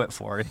doesn't do it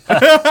for you.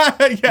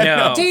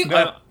 No,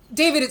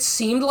 David, it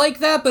seemed like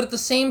that, but at the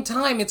same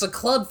time, it's a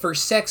club for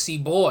sexy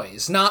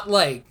boys, not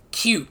like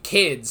cute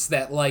kids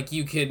that like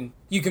you can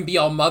be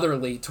all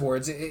motherly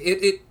towards.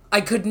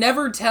 I could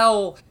never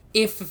tell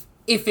if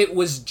it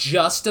was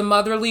just a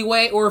motherly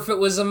way or if it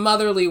was a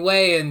motherly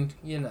way, and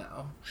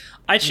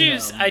I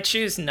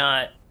choose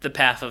not the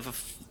path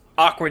of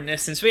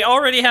awkwardness, since we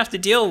already have to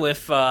deal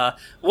with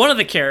one of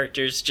the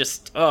characters.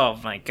 Just oh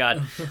my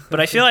god! But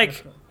I feel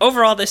like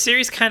overall, this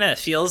series kind of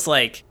feels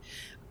like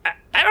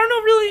I don't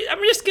know really. I'm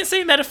just gonna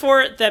say a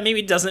metaphor that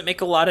maybe doesn't make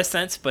a lot of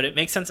sense, but it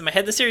makes sense in my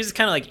head. The series is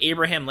kind of like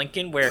Abraham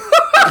Lincoln, where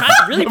kind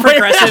of really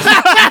progressive.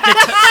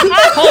 At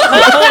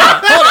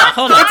the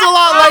hold on. It's a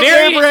lot like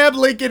Very- Abraham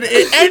Lincoln.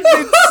 It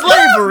ended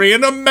slavery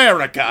in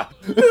America.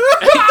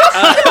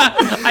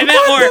 I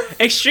meant more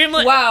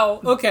extremely.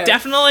 wow, okay.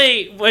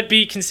 Definitely would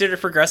be considered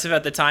progressive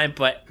at the time,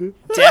 but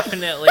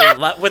definitely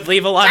would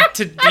leave a lot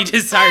to be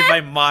desired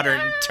by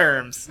modern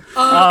terms.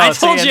 I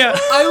so told you- you.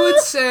 I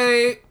would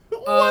say.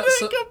 What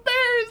a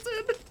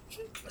comparison.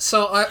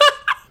 So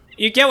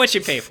You get what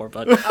you pay for,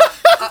 bud.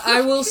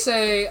 I will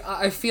say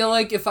I feel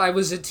like if I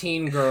was a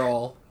teen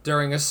girl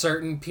during a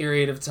certain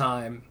period of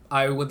time,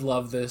 I would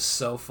love this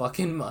so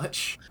fucking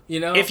much. You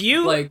know, If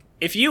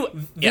you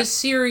this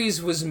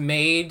series was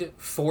made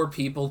for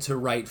people to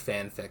write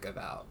fanfic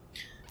about.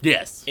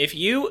 Yes. If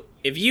you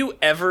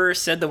ever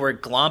said the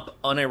word glomp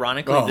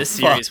unironically, Oh, this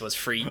fuck. series was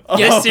for you.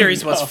 This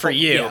series was for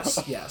you.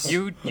 Yes.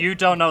 You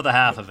don't know the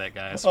half of it,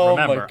 guys. Oh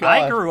my Remember, God.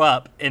 I grew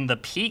up in the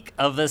peak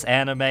of this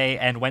anime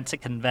and went to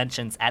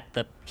conventions at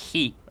the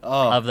peak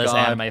Oh, of this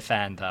God. anime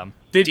fandom.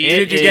 Did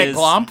you get is-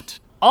 glomped?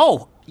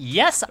 Oh,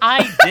 yes,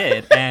 I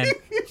did, and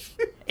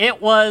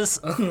it was.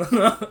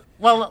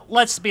 Well,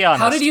 let's be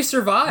honest. How did you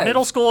survive?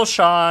 Middle school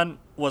Sean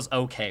was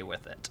okay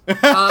with it.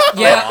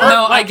 Yeah,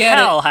 no, I Like get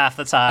hell it. half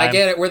the time. I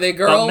get it. Were they But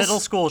girls? middle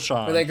school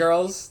Sean. Were they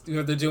girls?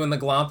 They're doing the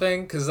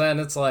glomping? Because then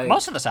it's like...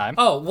 Most of the time.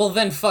 Oh, well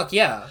then fuck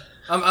yeah.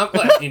 I'm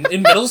what,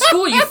 in middle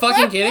school? Are you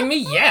fucking kidding me?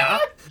 Yeah.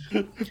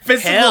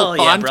 Physical Hell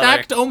yeah,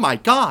 contact? Oh my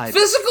god.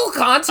 Physical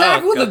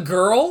contact Oh, with a God.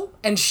 girl,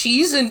 and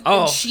she's and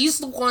Oh. she's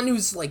the one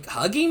who's like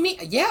hugging me.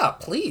 Yeah,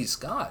 please,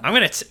 God. I'm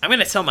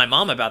gonna tell my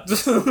mom about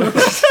this.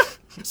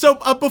 So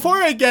before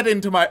I get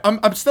into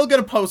I'm still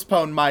gonna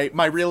postpone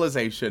my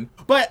realization.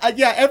 But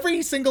yeah,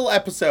 every single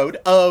episode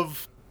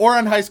of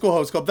Ouran High School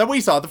Host Club that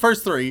we saw, the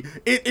first 3,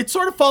 it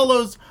sort of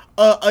follows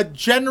a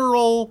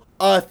general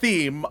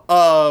theme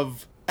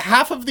of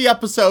half of the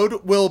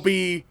episode will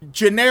be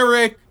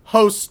generic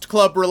host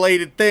club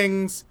related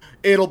things.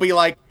 It'll be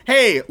like,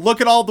 hey,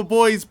 look at all the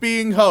boys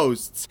being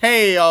hosts.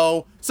 Hey,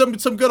 some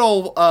good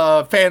old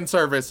fan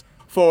service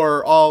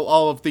for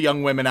all of the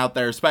young women out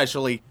there,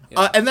 especially.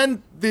 And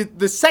then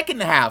the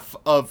second half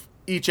of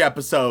each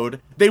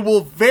episode, they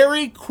will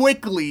very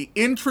quickly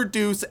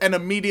introduce and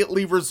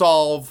immediately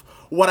resolve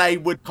what I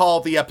would call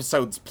the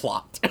episode's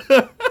plot.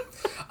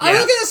 I was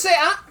gonna say,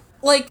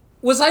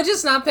 was I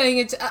just not paying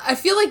it? I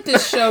feel like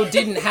this show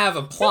didn't have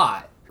a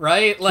plot,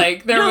 right?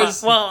 Like there No,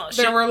 was, well,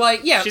 there were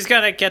like, yeah, She's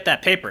gotta get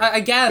that paper.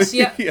 I guess,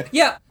 yeah, Yeah.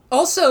 yeah.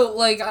 Also,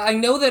 like, I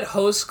know that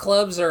host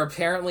clubs are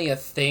apparently a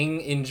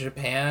thing in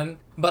Japan,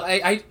 but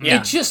Yeah.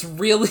 it just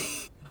really,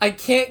 I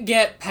can't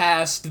get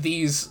past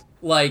these,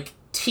 like,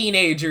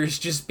 teenagers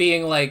just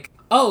being like,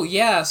 oh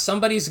yeah,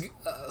 somebody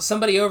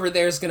over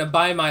there is gonna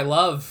buy my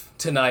love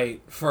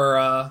tonight for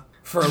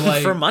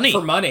like, For money.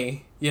 for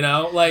money, you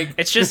know, like,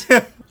 It's just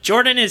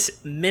Jordan is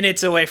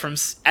minutes away from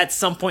at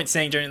some point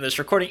saying during this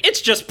recording, it's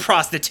just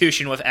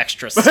prostitution with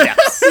extra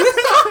steps.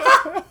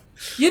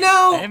 you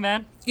know, Hey,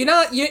 man. you're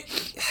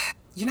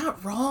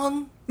not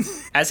wrong.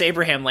 As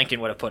Abraham Lincoln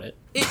would have put it.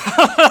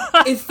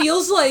 It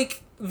feels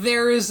like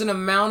there is an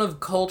amount of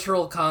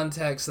cultural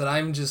context that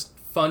I'm just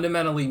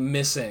fundamentally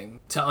missing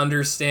to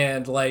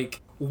understand,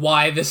 like,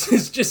 why this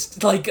is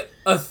just, like,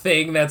 a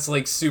thing that's,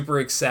 like, super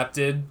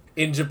accepted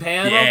in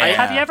Japan. Yeah.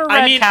 Have you ever I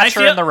read mean, I Catcher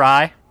feel- in the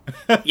Rye?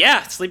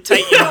 Yeah, sleep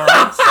tight, you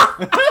morons.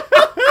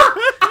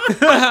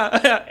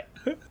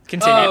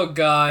 Continue. Oh,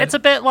 God. It's a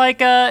bit like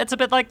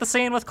the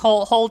scene with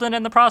Cole Holden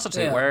and the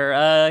prostitute, Yeah.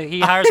 where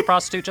he hires a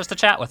prostitute just to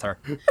chat with her.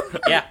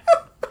 Yeah.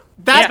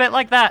 It's a bit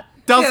like that.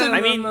 Doesn't Yeah,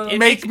 I mean, it make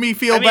makes- me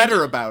feel I mean-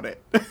 better about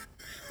it.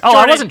 Oh, I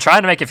Jordan- wasn't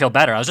trying to make you feel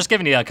better. I was just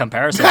giving you a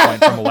comparison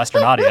point from a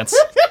Western audience.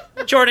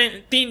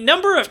 Jordan, the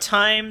number of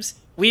times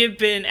we have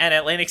been at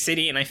Atlantic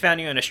City and I found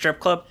you in a strip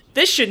club.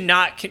 This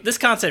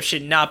concept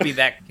should not be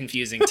that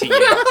confusing to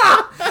you.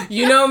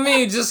 You know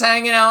me, just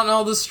hanging out in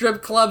all the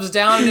strip clubs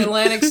down in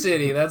Atlantic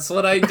City. That's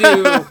what I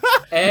do.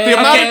 The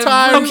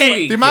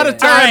amount of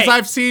times Alright.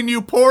 I've seen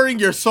you pouring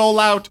your soul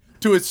out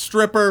to a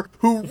stripper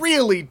who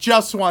really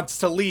just wants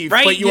to leave,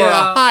 Right, but you are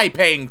yeah. a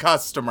high-paying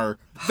customer.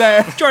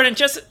 That Jordan,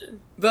 just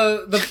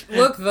The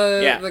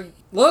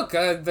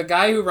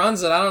guy who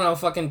runs it, I don't know,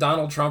 fucking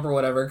Donald Trump or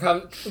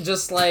whatever,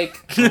 just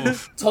like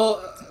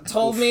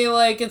told me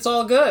like it's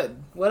all good,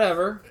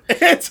 whatever.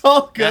 it's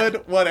all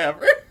good,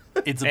 whatever.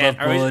 It's And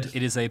above are we- board.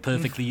 It is a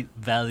perfectly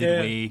valid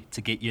way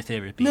to get your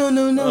therapy. No,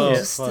 Oh,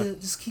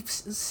 just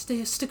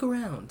stick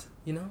around,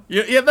 you know.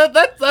 Yeah,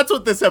 that's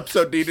what this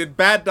episode needed.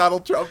 Bad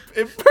Donald Trump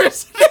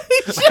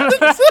impersonations.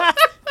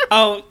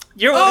 oh,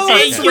 you're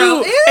It's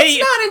hey,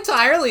 not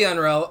entirely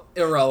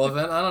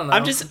irrelevant. I don't know.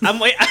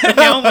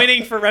 I'm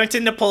waiting for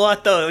Remington to pull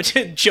out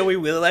the Joey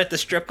Wheeler at the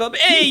strip club.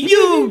 Hey,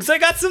 Yugs, I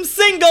got some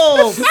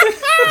singles.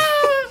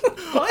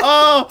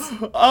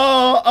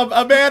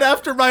 A man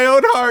after my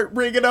own heart,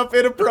 bringing up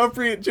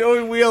inappropriate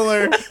Joey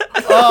Wheeler.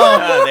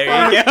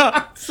 There you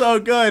go. So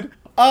good.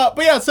 But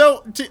yeah,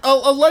 so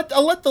I'll let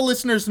the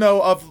listeners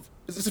know of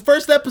this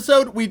first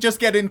episode. We just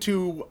get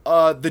into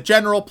the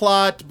general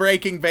plot,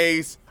 breaking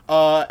base,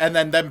 and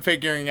then them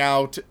figuring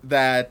out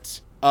that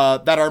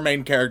our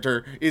main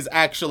character is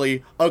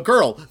actually a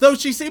girl, though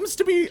she seems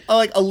to be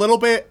like a little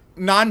bit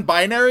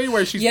non-binary,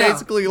 where she's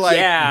basically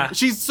like,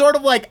 she's sort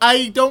of like,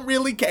 I don't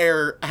really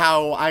care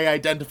how I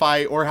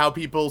identify or how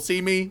people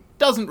see me,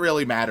 doesn't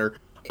really matter.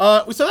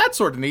 So that's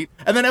sort of neat.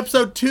 And then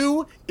episode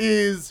 2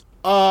 is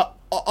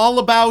all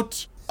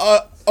about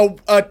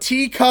a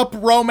teacup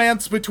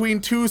romance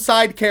between two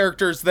side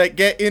characters that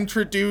get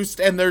introduced,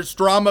 and there's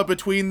drama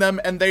between them,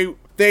 and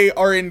they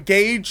are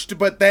engaged,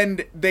 but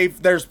then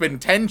there's been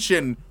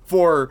tension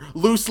for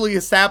loosely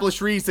established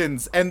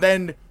reasons, and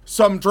then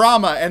some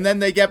drama, and then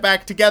they get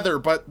back together,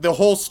 but the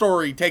whole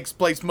story takes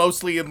place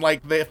mostly in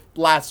like the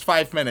last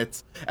 5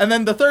 minutes. And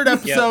then the third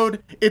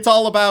episode, it's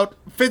all about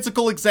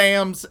physical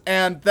exams,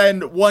 and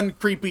then one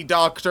creepy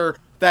doctor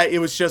that it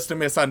was just a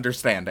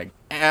misunderstanding.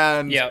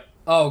 And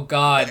oh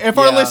god. if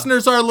our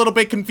listeners are a little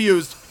bit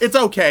confused, it's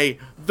okay.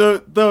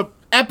 The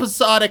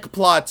episodic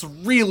plots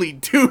really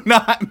do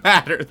not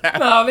matter that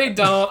much. No, they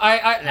don't.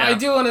 I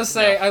do want to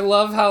say I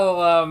love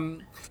how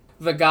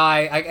the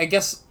guy, I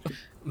guess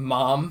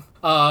mom,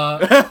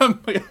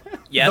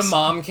 Yes.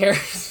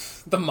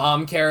 the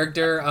mom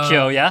character,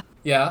 Joe, yeah?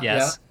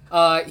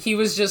 yeah.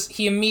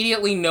 He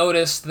immediately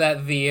noticed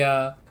that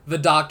the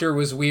doctor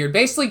was weird,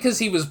 basically because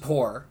he was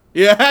poor.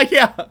 Yeah.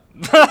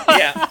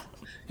 Yeah.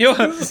 You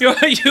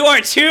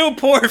are too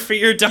poor for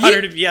your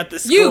daughter to be at the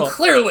school.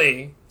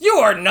 You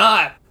are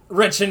not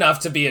rich enough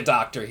to be a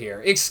doctor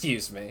here.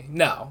 Excuse me.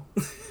 No.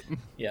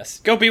 Yes.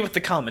 Go be with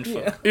the common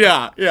folk.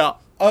 Yeah.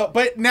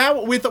 But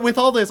now, with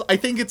all this, I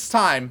think it's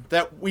time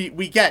that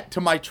we get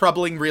to my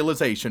troubling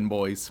realization,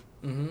 boys.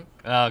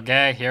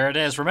 Okay, here it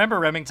is. Remember,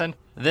 Remington,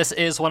 this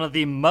is one of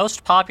the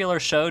most popular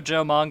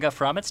shoujo manga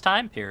from its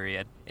time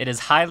period. It is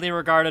highly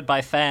regarded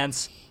by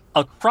fans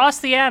across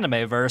the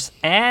animeverse,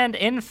 and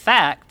in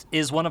fact,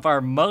 is one of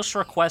our most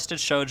requested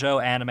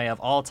shoujo anime of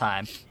all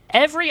time.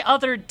 Every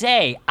other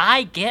day,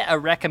 I get a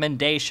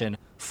recommendation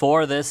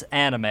for this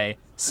anime.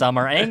 Some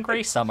are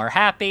angry, some are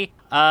happy,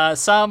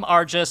 some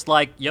are just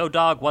like, yo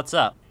dog, what's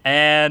up?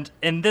 And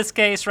in this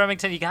case,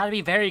 Remington, you gotta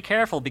be very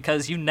careful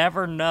because you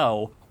never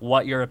know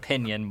what your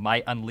opinion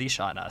might unleash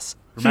on us.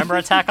 Remember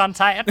Attack on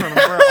Titan?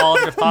 Remember all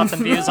of your thoughts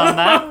and views on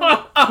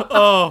that?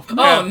 Oh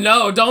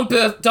no! Don't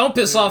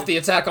piss off the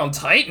Attack on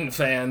Titan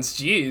fans.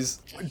 Jeez.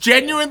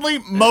 Genuinely,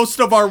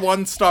 most of our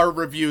 1-star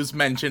reviews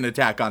mention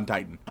Attack on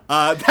Titan.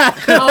 Oh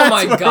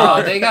my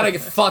god! They gotta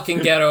fucking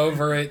get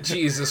over it.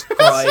 Jesus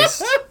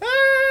Christ.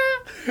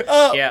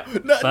 Yeah.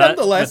 But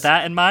Nonetheless, with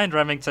that in mind,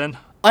 Remington,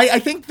 I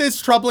think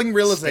this troubling Standing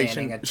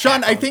realization, Attack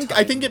Sean, I on think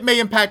Titan. it may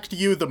impact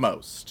you the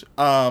most.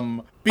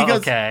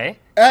 Because okay.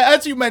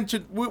 as you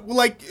mentioned,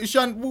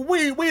 Sean,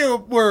 we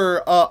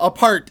were a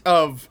part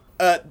of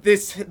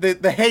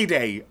the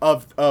heyday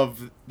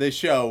of the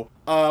show.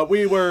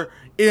 We were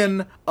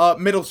in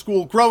middle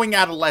school, growing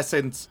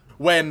adolescents,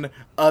 when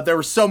there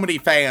were so many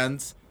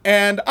fans.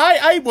 And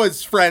I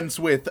was friends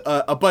with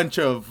a bunch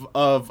of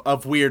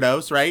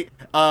weirdos, right?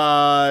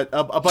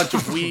 A bunch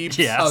of weebs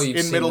Yes. Oh, you've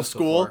in seen middle this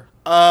school.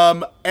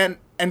 before. And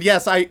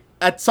yes, I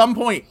at some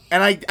point,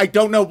 and I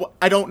don't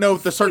know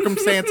the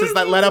circumstances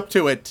that led up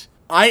to it.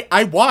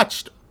 I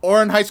watched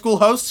Ouran High School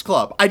Hosts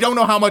Club. I don't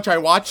know how much I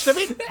watched of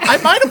it. I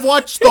might have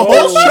watched the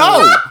whole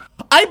show.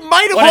 I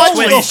might have watched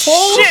What a the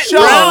whole shit, show.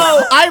 bro.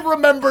 I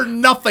remember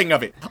nothing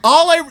of it.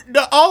 All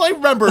I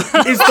remember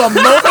is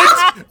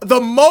the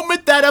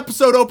moment that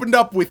episode opened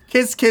up with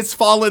Kiss Kiss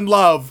Fall in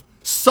Love.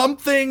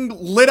 Something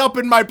lit up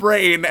in my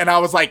brain, and I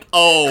was like,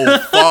 "Oh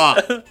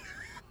fuck!"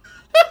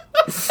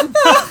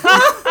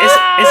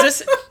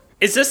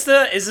 Is this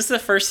the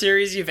first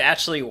series you've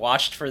actually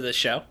watched for the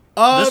show?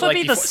 This would like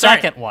be the before-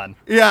 sorry. second one.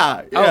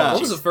 Yeah. What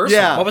was the first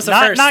Yeah. one? What was the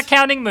Not, first? not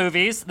counting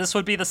movies, this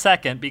would be the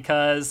second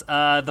because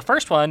the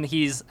first one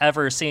he's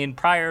ever seen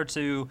prior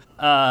to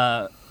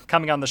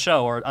coming on the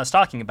show or us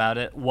talking about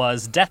it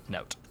was Death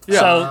Note. Yeah.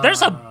 So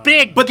there's a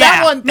big But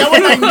gap. that one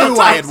I knew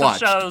I had types of watched.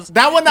 shows.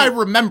 That one I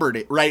remembered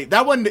it, right?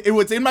 That one, it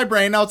was in my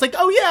brain. I was like,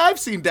 oh yeah, I've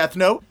seen Death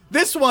Note.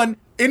 This one,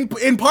 in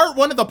part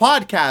one of the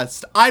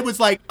podcast, I was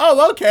like,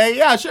 oh, okay,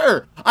 yeah,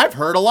 sure. I've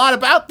heard a lot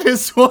about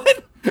this one.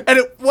 And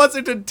it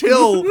wasn't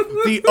until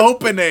the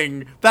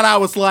opening that I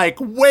was like,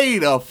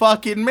 wait a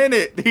fucking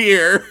minute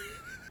here.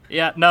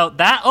 Yeah, no,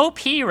 that OP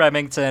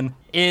Remington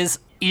is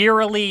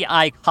eerily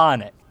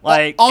iconic.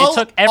 Like, All- it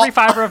took every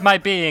fiber of my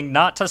being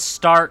not to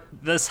start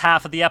this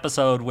half of the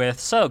episode with,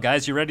 so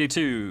guys, you ready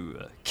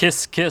to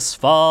kiss, kiss,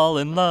 fall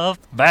in love?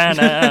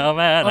 Ba-now,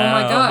 ba-now, Oh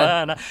my God.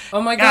 ba-now.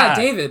 Oh my God.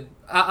 God, David!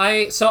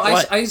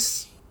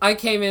 I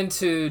came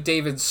into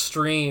David's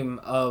stream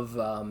of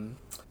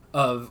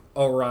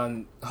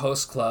Oran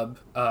Host Club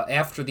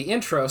after the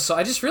intro, so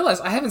I just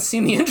realized I haven't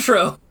seen the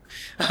intro.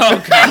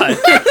 Oh god,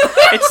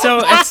 it's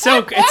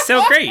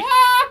so great.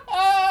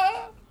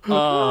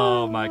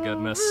 Oh my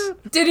goodness.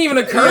 Didn't even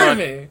occur to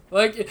me.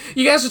 Like,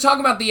 you guys were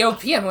talking about the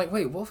OP. I'm like,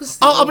 wait, what was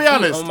the I'll OP? be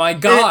honest. Oh my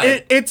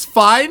God. It's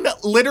fine.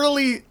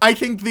 Literally, I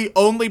think the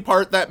only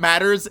part that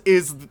matters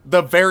is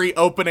the very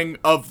opening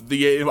of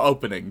the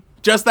opening.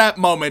 Just that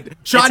moment.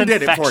 Sean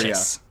did it for you.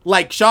 infectious.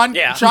 Like, Sean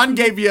Yeah. Sean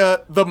gave you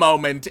the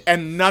moment,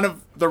 and none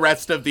of the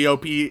rest of the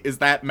OP is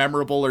that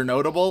memorable or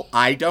notable,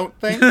 I don't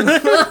think.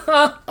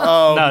 No.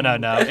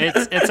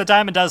 It's a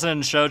dime a dozen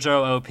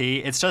shoujo OP.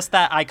 It's just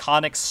that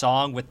iconic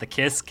song with the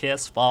kiss,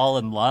 kiss, fall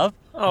in love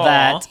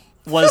that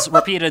was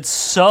repeated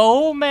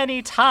so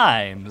many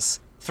times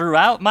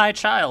throughout my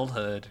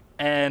childhood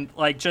and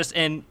like just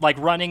in like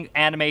running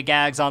anime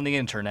gags on the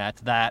internet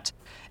that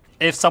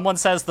if someone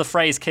says the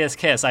phrase kiss,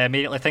 kiss, I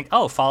immediately think,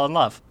 oh, fall in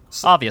love.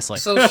 Obviously.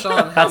 So,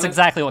 Sean, That's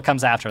exactly what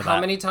comes after how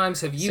that. many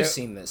times have you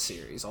seen this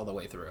series all the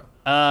way through?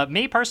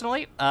 Me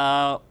personally,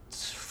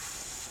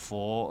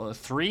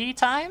 3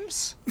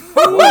 times?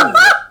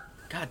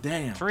 God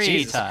damn. 3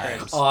 Jesus times.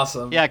 Christ.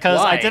 Awesome. Yeah, because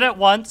I Why? did it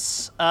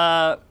once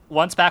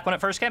back when it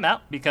first came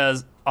out,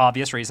 because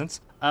obvious reasons.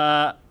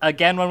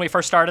 Again when we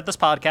first started this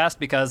podcast,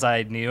 because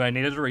I knew I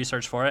needed to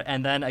research for it,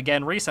 and then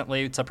again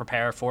recently to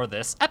prepare for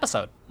this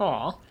episode.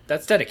 Aw,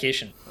 that's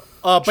dedication.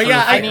 But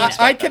yeah, I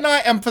I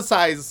cannot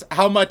emphasize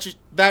how much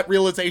that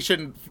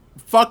realization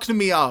fucked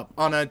me up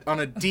on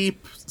a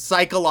deep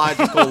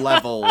psychological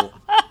level.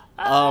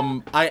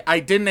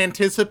 I didn't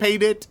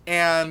anticipate it,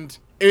 and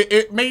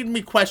it made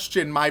me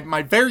question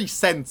my very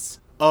sense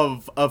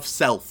of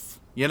self,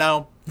 you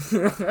know?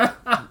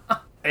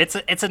 It's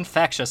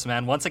infectious,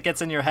 man. Once it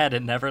gets in your head,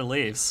 it never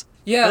leaves.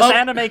 Yeah. This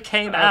anime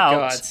came out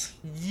God.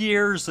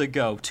 years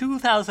ago,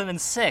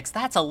 2006.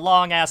 That's a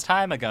long ass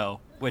time ago,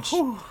 which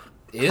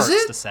Is hurts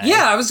it? to say.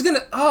 Yeah, I was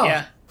gonna. Oh.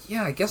 Yeah.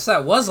 Yeah, I guess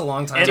that was a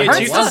long time It ago.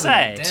 hurts to wasn't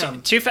say. it?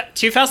 Damn.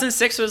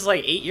 2006 was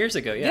like 8 years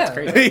ago. Yeah, it's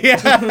Yeah. crazy.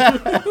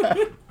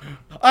 Yeah.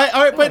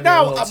 All right, but be a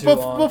now little too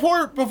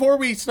long. before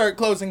we start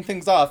closing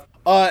things off,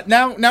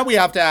 now we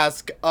have to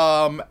ask,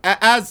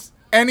 as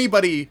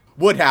anybody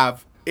would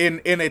have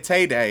in its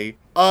heyday,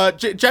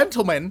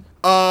 gentlemen,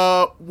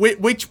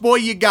 which boy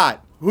you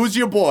got? Who's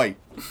your boy?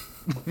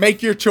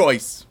 Make your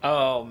choice.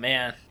 Oh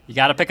man. you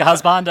gotta pick a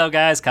husbando,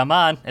 guys. Come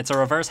on. It's a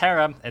reverse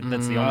harem.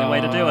 It's the only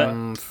way to do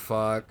it.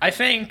 Fuck. I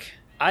think.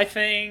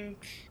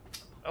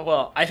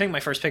 Well, I think my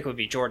first pick would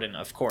be Jordan,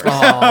 of course.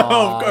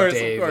 Of course,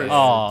 David. of course.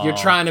 Aw. You're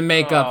trying to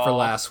make up for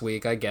last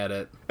week. I get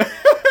it.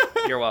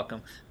 You're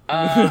welcome.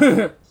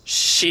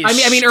 Sheesh.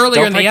 I mean earlier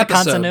Don't in the break the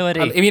episode. continuity.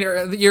 I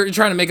mean, you're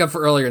trying to make up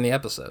for earlier in the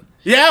episode.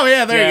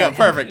 Yeah, there you go.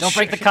 Perfect. Don't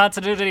break the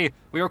continuity.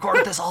 We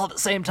recorded this all at the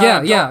same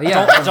time. Yeah.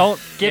 Don't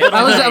give it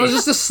I away. was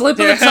just a slip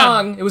of the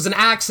tongue. It was an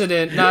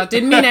accident. No, it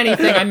didn't mean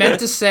anything. I meant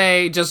to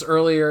say just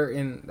earlier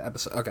in the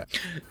episode. Okay.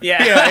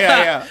 Yeah.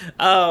 Yeah.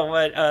 Oh,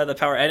 what the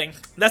power editing?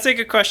 That's a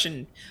good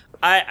question.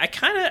 I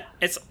kind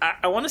of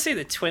I want to say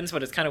the twins,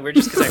 but it's kind of weird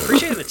just because I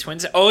appreciate the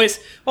twins always.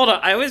 Hold on,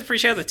 I always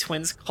appreciate the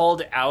twins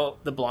called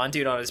out the blonde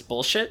dude on his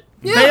bullshit.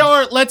 They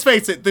are, let's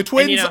face it, the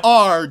twins you know-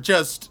 are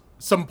just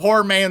some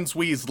poor man's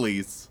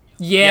Weasleys.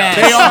 Yes.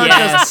 They are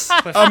yes.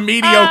 just a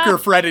mediocre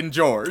Fred and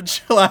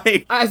George.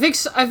 Like, I think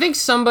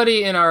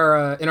somebody in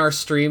our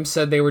stream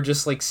said they were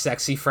just like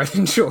sexy Fred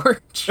and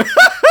George.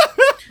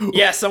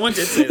 Yeah, someone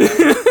did say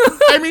that.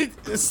 I mean,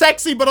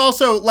 sexy, but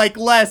also like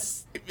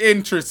less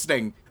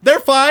interesting. They're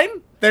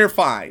fine. They're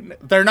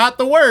not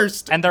the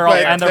worst. and they're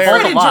but both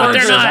Fred and alive,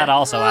 George so are not- that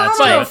also I adds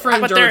don't know to if it. Fred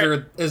and But they're- George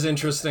are as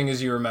interesting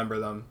as you remember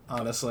them,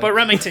 honestly. But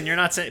Remington, you're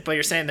not saying, but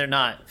you're saying they're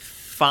not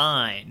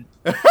fine.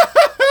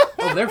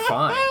 Oh, they're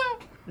fine.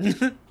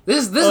 This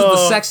is the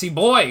sexy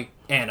boy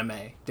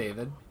anime,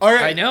 David. All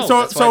right, I know.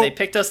 So, that's why they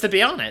picked us to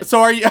be on it. So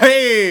are you?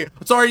 Hey,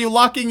 so are you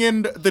locking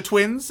in the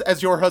twins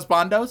as your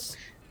husbandos?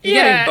 You're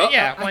Yeah, getting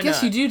yeah, I why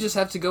guess not? you do just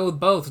have to go with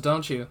both,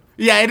 don't you?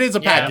 Yeah, it is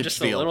a Yeah, package just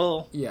deal. a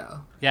little. Yeah.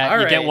 Yeah, All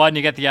you get right. one,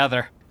 you get the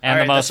other. And All the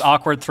right, most that's-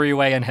 awkward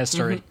 3-way in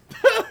history.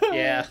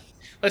 Yeah.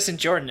 Listen,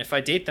 Jordan, if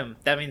I date them,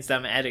 that means that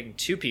I'm adding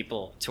 2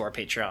 people to our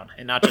Patreon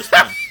and not just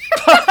 1.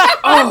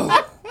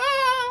 Oh,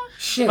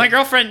 shit. My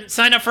girlfriend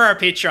signed up for our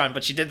Patreon,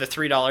 but she did the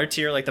 $3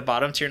 tier, like the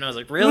bottom tier, and I was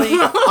like, really?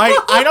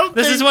 I don't.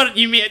 This think, is what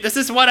you mean. This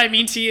is what I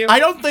mean to you. I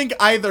don't think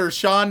either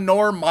Sean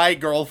nor my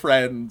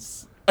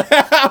girlfriends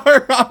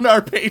are on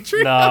our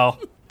Patreon. No.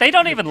 They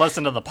don't even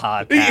listen to the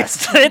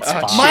podcast. It's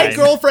fine. My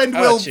girlfriend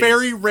will jeez.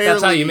 very rarely.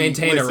 That's how you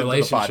maintain a listen to the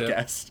relationship.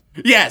 podcast.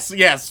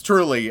 Yes,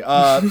 truly.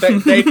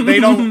 They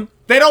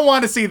don't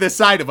want to see this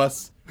side of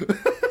us.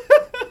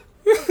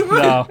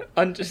 No.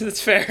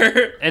 It's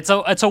fair. It's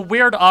a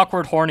weird,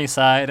 awkward, horny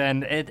side,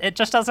 and it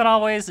just doesn't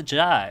always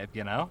jive,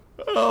 you know?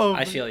 Oh,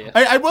 I feel you.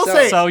 I will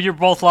say. So you're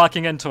both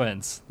locking in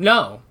twins.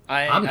 No,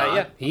 I'm I'm not.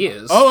 yeah. He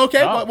is. Oh,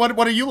 okay. Oh.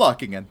 What are you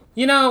locking in?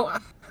 You know, I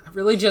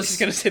really He's just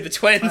gonna say the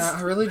twins.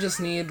 I really just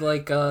need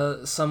like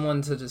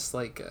someone to just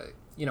like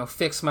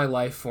fix my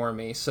life for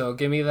me. So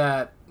give me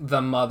that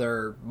the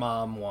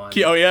mom one.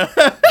 Oh yeah.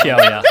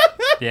 Yeah.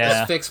 Yeah.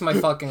 Just fix my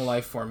fucking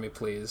life for me,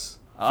 please.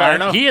 Fair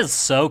enough. He is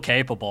so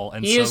capable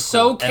and He so is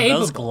so cool. And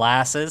those capable.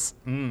 glasses,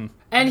 And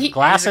he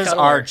glasses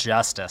color. are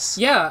justice.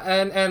 Yeah,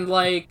 and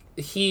like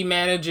he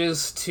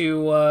manages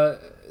to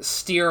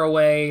steer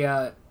away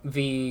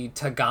the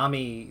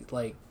Tagami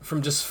like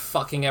from just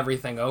fucking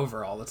everything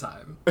over all the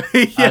time.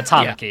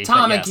 Tamaki. but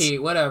Tamaki, yes.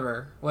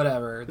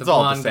 whatever. The It's all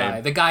the blonde same.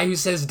 guy, the guy who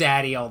says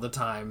 "daddy" all the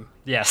time.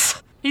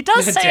 Yes. He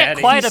does say it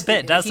Daddy. quite He's- a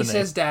bit, doesn't he? he?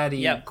 Says "daddy"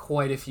 Yep.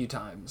 quite a few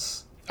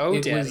times. Oh,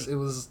 it daddy. it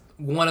was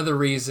one of the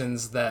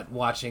reasons that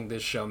watching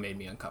this show made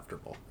me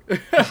uncomfortable.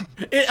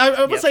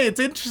 I would say it's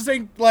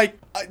interesting. Like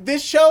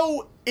this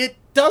show, it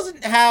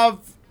doesn't have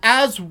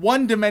as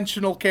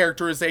one-dimensional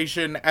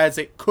characterization as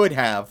it could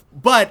have,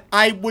 but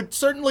I would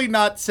certainly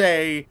not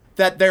say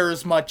that there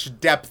is much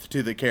depth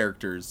to the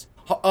characters.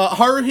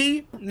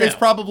 Haruhi is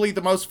probably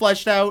the most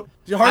fleshed out.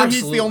 Haruhi's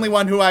Absolutely. the only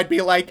one who I'd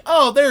be like,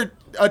 oh, they're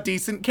a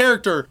decent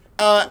character.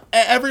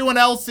 Everyone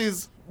else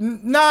is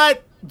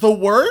not the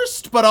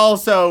worst, but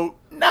also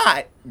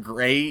not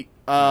great.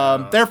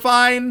 They're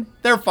fine.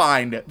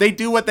 They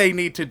do what they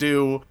need to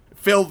do,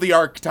 fill the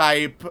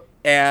archetype,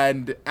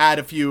 and add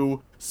a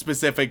few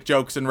specific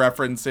jokes and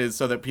references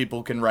so that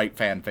people can write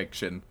fan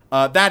fiction.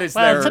 That is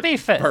Well, their to be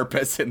fair-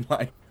 purpose in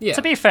life. Yeah.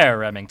 To be fair,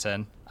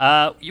 Remington,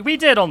 we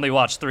did only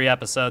watch 3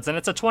 episodes, and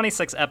it's a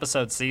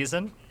 26-episode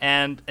season,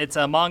 and it's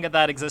a manga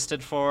that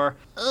existed for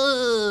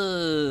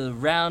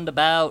round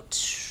about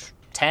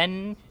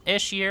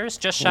 10-ish years,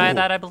 just shy of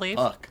that, I believe.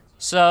 Fuck.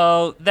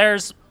 So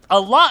there's a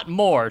lot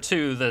more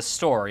to this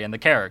story and the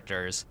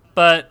characters,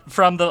 but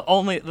from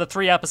the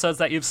 3 episodes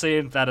that you've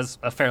seen, that is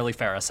a fairly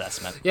fair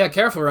assessment. Yeah,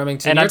 careful,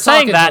 Remington. And You're I'm saying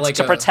talking that like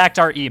to protect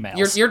our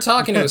emails. You're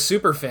talking to a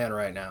super fan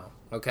right now.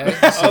 Okay.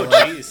 Oh,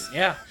 jeez.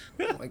 Yeah.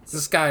 Like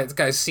this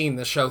guy's seen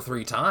the show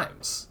 3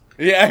 times.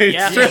 Yeah, it's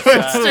Yeah. true.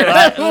 It's true.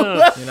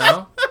 Ugh. You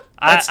know,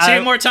 That's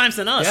 2 more times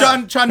than us.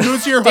 John,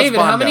 who's your David,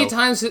 how many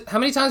husbando?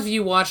 times have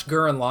you watched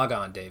Gurren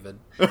Lagann, David?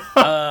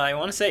 I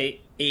want to say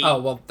 8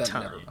 Oh well, then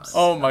times. never mind.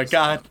 Oh my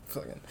god.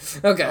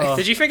 Okay.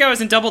 Did you think I was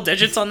in double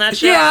digits on that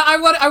show? Yeah,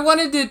 I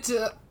wanted it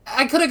to.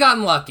 I could have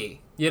gotten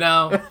lucky. You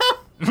know.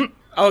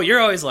 Oh, you're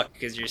always lucky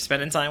because you're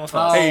spending time with Oh,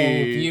 us.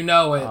 Hey. you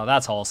know it. Oh,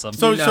 that's wholesome.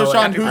 So, You know it.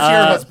 Sean, who's your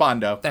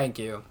husbando? Thank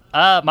you.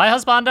 My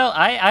husbando,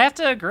 I have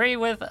to agree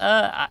with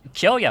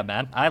Kyoya,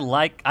 man. I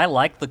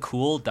like the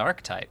cool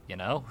dark type, you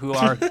know, who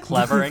are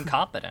clever and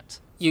competent.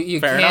 You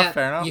Fair can't enough,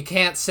 fair enough. you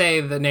can't say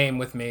the name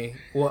with me.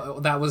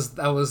 Well, that was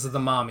the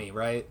mommy,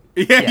 right?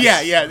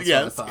 Yeah, Yes,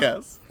 yes. thought.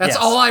 That's Yes.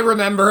 all I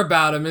remember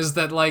about him is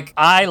that like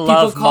I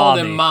love people called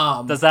mommy. him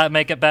mom. Does that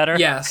make it better?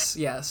 Yes.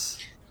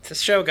 This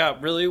show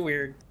got really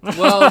weird.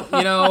 Well,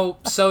 you know,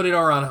 so did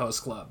Oran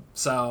Host Club.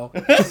 So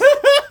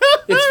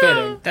it's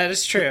fitting. That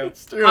is true.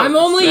 true. I'm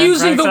only Frank,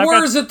 using the Frank,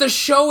 words that the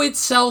show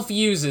itself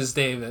uses,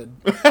 David.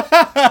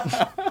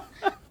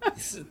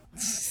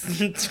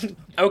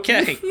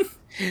 Okay.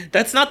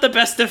 That's not the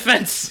best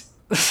defense.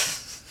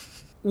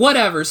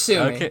 Whatever, sue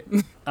me. Okay.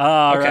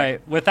 All Okay.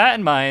 right. With that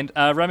in mind,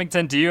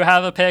 Remington, do you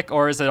have a pick,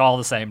 or is it all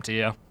the same to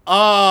you?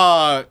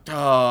 all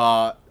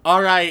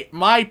right.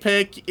 My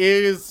pick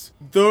is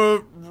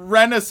the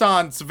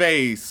Renaissance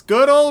vase.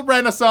 Good old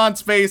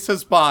Renaissance vase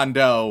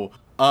husbando.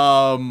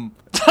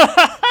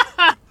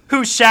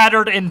 Who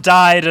shattered and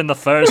died in the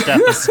first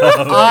episode?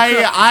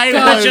 I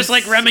God, was Just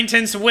like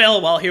Remington's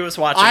will while he was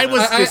watching. I this.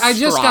 was I just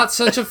distraught. got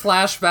such a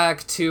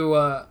flashback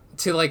to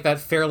like that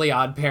Fairly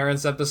Odd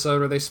Parents episode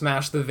where they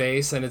smash the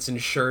vase and it's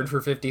insured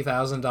for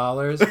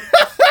 $50,000.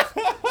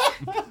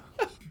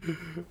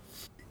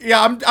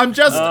 Yeah,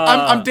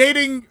 I'm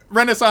dating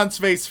Renaissance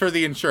vase for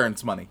the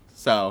insurance money.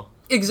 So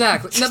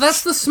Exactly. No,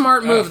 that's the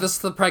smart move. That's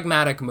the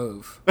pragmatic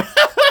move.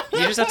 You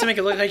just have to make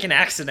it look like an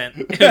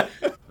accident.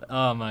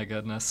 Oh my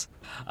goodness.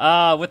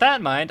 With that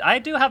in mind, I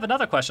do have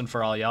another question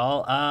for all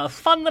y'all.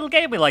 Fun little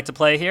game we like to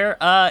play here.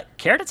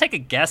 Care to take a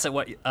guess at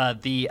what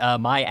the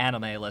My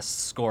Anime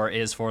List score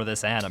is for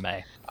this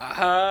anime?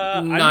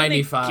 I'm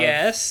 95. gonna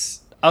guess.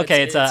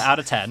 Okay, it's out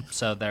of 10,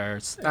 so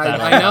there's... I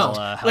know.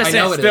 help. Listen, I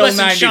know it Still is.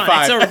 listen, Sean,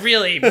 95. it's a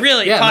really,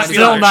 really Yeah, popular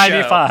Still show.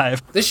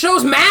 95. This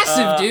show's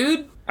massive,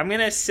 dude. I'm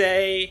gonna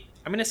say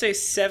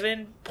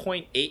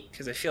 7.8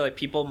 because I feel like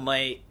people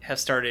might have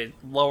started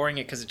lowering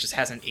it because it just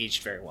hasn't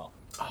aged very well.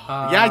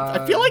 Yeah,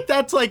 I feel like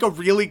that's like a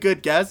really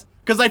good guess.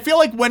 Because I feel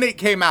like when it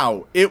came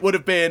out, it would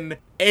have been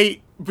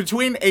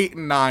between 8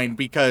 and 9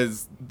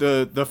 because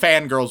the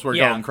fangirls were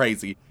going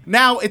crazy.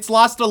 Now it's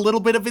lost a little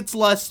bit of its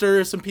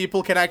luster. Some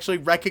people can actually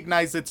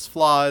recognize its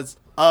flaws.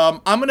 I'm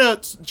gonna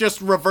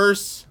just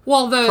reverse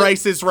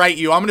Price is Right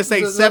you. I'm gonna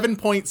say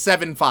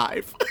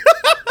 7.75.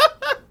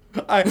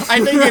 I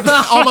think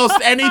it's almost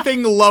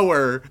anything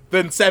lower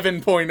than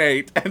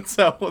 7.8, and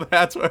so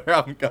that's where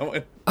I'm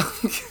going.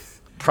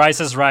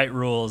 Price is Right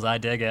rules. I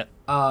dig it.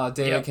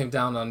 David came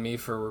down on me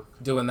for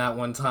doing that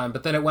one time,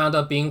 but then it wound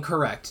up being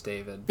correct,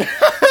 David.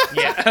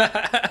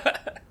 Yeah.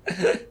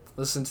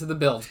 Listen to the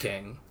Build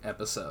King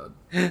episode.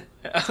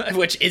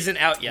 Which isn't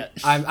out yet.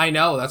 I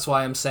know, that's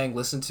why I'm saying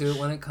listen to it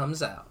when it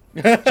comes out.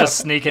 Just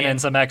sneaking in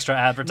some extra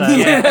advertising.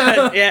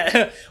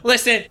 Yeah.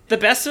 Listen, the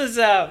best was,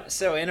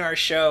 so in our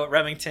show,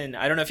 Remington,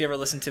 I don't know if you ever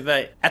listened to,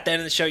 but at the end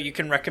of the show, you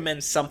can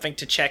recommend something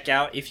to check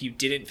out if you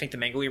didn't think the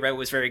manga we read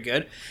was very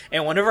good.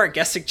 And one of our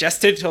guests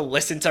suggested to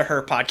listen to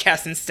her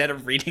podcast instead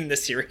of reading the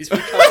series we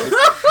covered.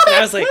 And I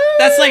was like,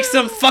 that's like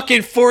some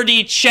fucking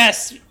 4D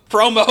chess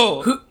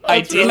promo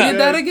idea. Who did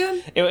that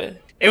again?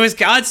 It was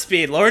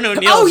Godspeed, Lauren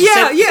O'Neill. Oh, just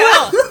yeah, said, yeah.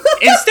 Well,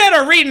 instead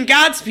of reading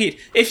Godspeed,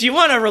 if you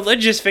want a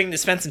religious thing to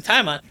spend some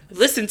time on,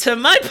 listen to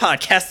my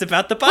podcast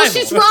about the Bible. Well,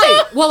 she's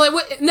right. Well,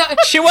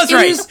 She was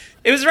right.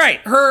 It was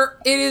right.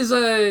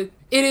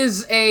 It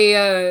is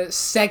a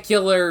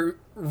secular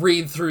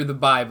read through the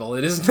Bible.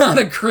 It is not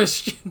a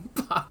Christian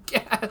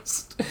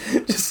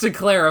podcast. Just to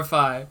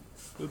clarify.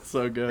 That's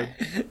so good.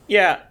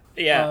 Yeah.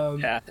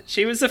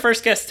 She was the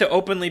first guest to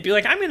openly be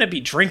like, I'm going to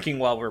be drinking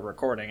while we're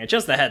recording. It's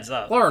just a heads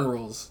up. Lauren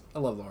rules. I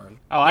love Lauren.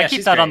 Oh, I Yeah, keep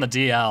she's that great. on the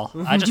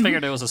DL. I just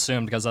figured it was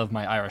assumed because of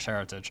my Irish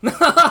heritage.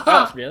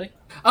 Oh, really?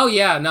 Oh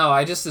yeah, no,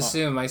 I just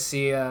assume I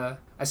see Sean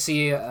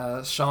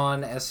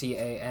Sean. Is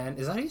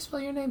that how you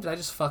spell your name? Did I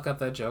just fuck up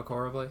that joke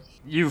horribly?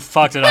 You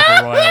fucked it up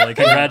royally.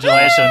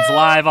 Congratulations,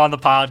 live on the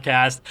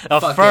podcast.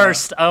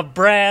 A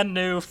brand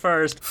new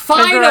first.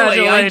 Finally, I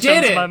Congratulations,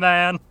 did it. my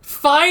man.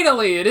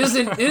 Finally, it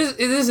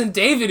isn't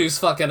David who's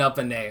fucking up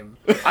a name.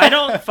 I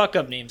don't fuck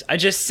up names. I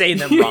just say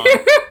them wrong.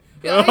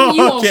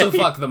 You also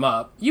fuck them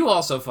up.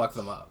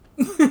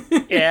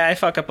 Yeah, I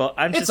fuck up.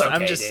 I'm It's just okay, a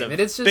David.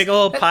 It's just- big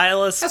old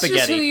pile of That's just who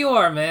spaghetti. you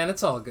are, man.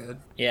 It's all good.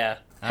 Yeah.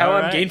 How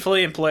I'm Alright.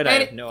 gainfully employed, I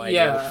have no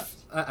idea.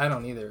 Yeah, I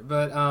don't either.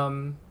 But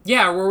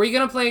yeah, were we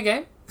gonna play a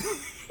game?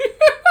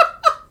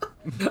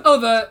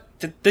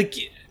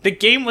 The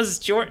game was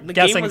Jordan.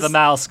 Guessing the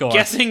Mal score.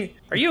 Guessing.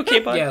 Are you okay,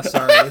 bud? Yeah,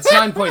 sorry. It's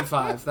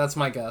 9.5. That's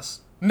my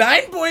guess.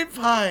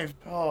 9.5.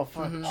 Oh,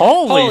 fuck.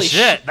 Holy sh-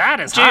 shit, that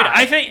is Dude,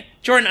 high. I think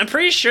Jordan. I'm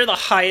pretty sure the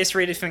highest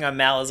rated thing on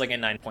Mal is like a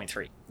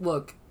 9.3.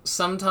 Look,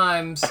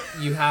 sometimes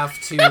you have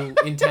to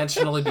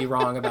intentionally be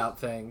wrong about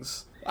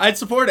things. I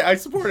support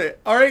it.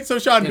 All right, so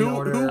Sean, In who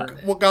order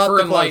got for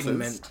the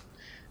enlightenment.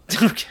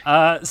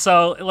 closest?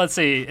 So let's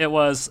see. It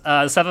was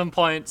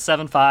 7.75,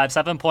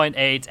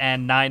 7.8,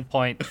 and 9.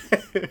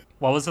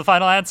 What was the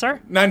final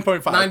answer?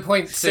 9.5.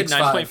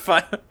 9.65.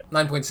 9.5.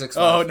 9.65.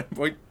 Oh,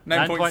 9.65.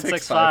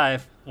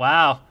 9.65.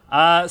 Wow.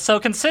 So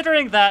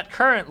considering that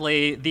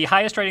currently the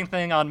highest rating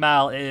thing on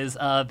Mal is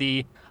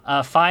the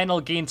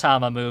final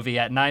Gintama movie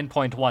at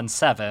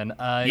 9.17,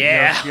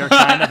 Yeah. you're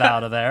kind of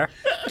out of there.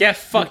 Yeah,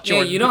 fuck Yeah,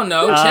 Jordan. you don't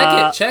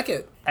know. Check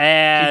it.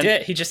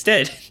 And He just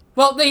did.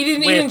 Well, he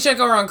didn't With- even check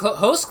over on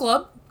Host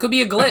Club. Could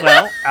be a glitch.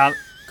 well,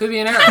 Could be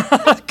an error.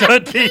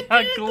 could be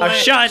a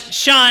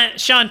glitch.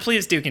 Sean,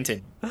 please do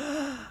continue.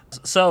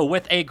 So,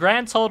 with a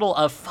grand total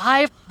of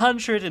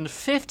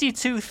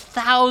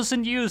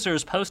 552,000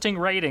 users posting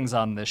ratings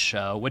on this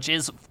show, which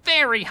is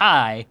very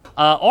high,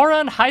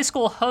 Ouran High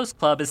School Host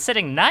Club is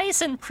sitting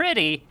nice and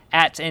pretty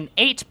at an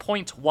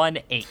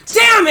 8.18.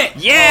 Damn it!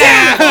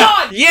 Yeah!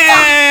 God!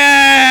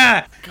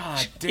 Yeah!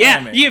 God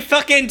damn Yeah, it. you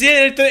fucking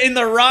did it in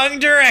the wrong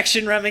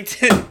direction,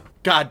 Remington.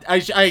 God, I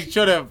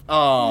should have.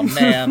 Oh,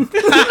 man.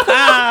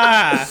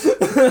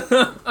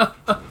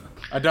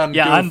 I done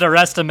Yeah, goofed.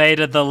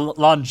 underestimated the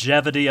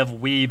longevity of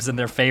weebs and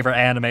their favorite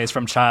animes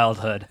from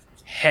childhood.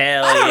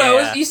 Hell I don't know.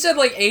 yeah. You said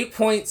like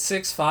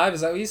 8.65.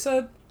 Is that what you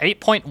said?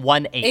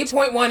 8.18.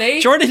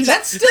 8.18? Jordan's-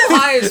 That's still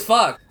high as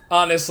fuck,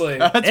 honestly.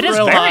 That's It is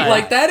real very high.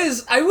 Like, that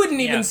is... I wouldn't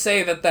even Yeah.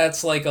 say that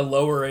that's like a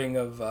lowering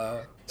of...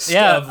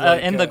 Yeah, of,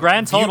 like, in the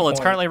grand total, it's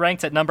viewpoint. currently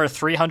ranked at number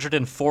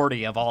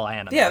 340 of all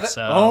animes. Yeah, that-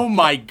 so. Oh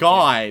my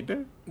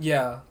god.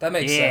 Yeah, that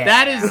makes Yeah.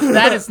 sense.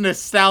 That is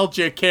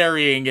nostalgia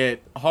carrying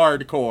it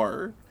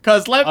hardcore.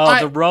 Cause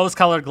the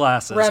rose-colored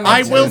glasses. Rem-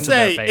 I punched will into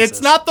their say faces.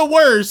 it's not the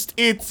worst.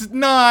 It's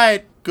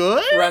not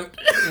good.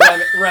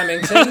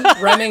 Remington.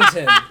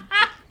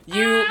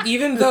 You,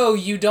 even though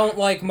you don't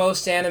like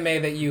most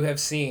anime that you have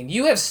seen,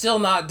 you have still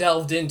not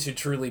delved into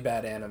truly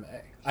bad anime.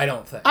 I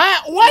don't think.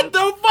 What the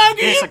fuck are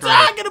you Disagree.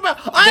 talking about?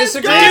 I'm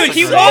Disagree. going Dude,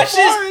 he so watched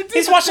far into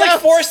he's the watched like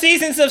depths. 4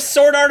 seasons of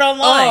Sword Art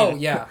Online. Oh,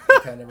 yeah.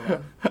 Okay, never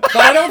mind. But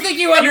I don't think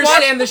you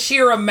understand the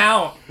sheer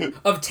amount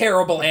of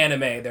terrible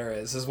anime there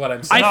is what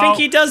I'm saying. I think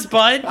he does,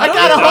 bud. I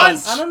got a hunch.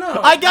 I don't know.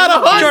 I got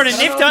a hunch. Jordan, I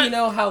Nick don't know if done- you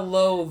know how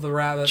low the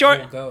rabbit Jor-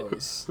 hole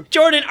goes.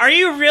 Jordan, are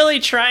you really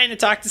trying to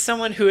talk to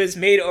someone who has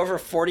made over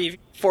 40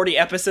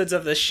 episodes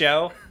of this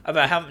show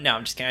about how... No,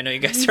 I'm just kidding. I know you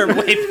guys are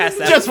way past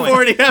that Just point.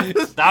 40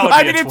 episodes. That would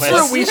I be mean, a it's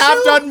twist. true. We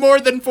have done more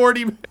than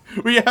 40.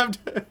 We have.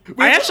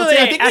 I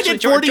think we did 49.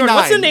 Jordan,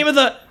 what's the name of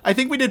the... I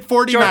think we did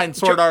 49 Jordan-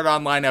 Sword Art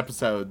Online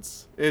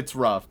episodes. It's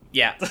rough.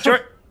 Yeah.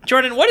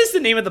 Jordan, what is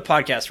the name of the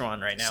podcast we're on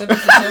right now? 7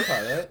 for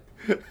Senpai,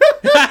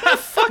 right?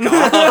 Fuck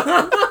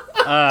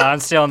off. I'm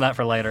stealing that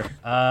for later.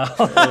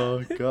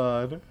 Oh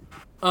god.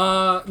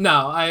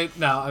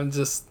 I'm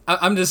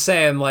just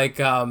saying, like,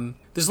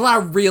 there's a lot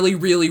of really,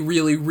 really,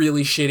 really,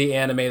 really shitty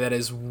anime that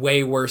is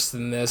way worse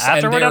than this.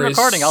 After and we're done there is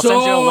recording, I'll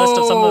send you a list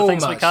of some of the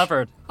things we much.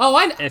 covered. Oh,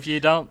 If you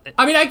don't,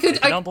 I mean, I could.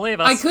 If you don't believe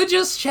us. I could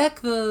just check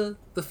the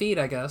feed,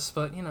 I guess,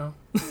 but you know.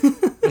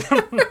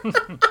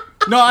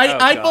 No,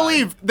 I God.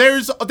 believe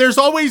there's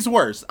always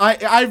worse.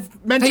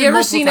 I've mentioned Have you ever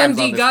multiple seen times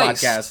MD on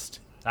this Geist? podcast.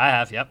 I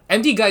have. Yep.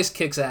 MD Geist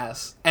kicks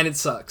ass, and it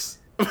sucks.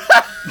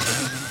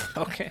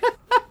 Okay.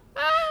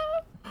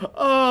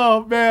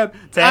 Oh man.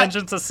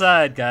 Tangents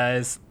aside,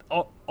 guys,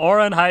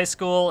 Oran High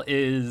School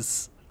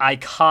is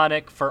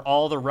iconic for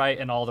all the right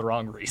and all the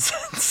wrong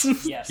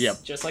reasons. Yes.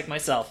 Yep. Just like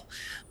myself.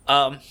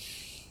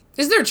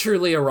 Is there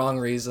truly a wrong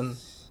reason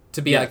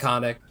to be Yes.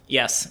 iconic?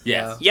 Yes.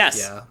 Yes.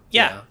 Yes.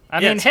 Yeah. I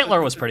mean, Yes.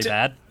 Hitler was pretty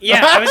bad.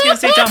 Yeah, I was gonna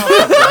say Donald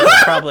Trump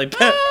was probably.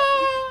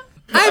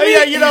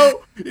 Yeah, you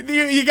know,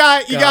 you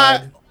got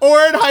God.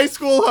 Oran High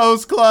School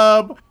Host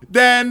Club.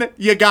 Then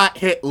you got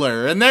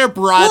Hitler, and they're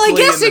broadly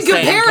Well, I guess in in the same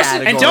comparison,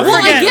 category. And don't well,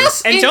 forget- I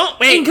guess and in, don't-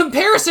 wait. in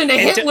comparison to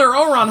And Hitler,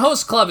 Oran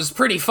Host Club is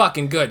pretty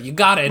fucking good. You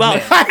gotta Well,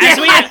 admit. as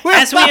we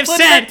have We'll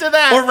said, get to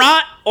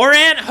that.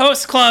 Oran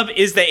Host Club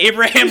is the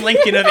Abraham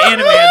Lincoln of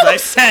anime, as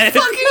I've said.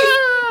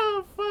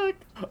 Oh, fuck.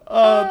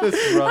 Oh, this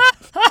is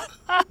rough.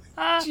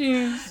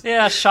 Jeez.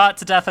 Yeah, shot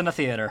to death in a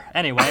theater.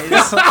 Anyways,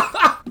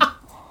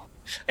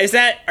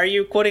 Are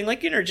you quoting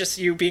Lincoln, or just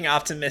you being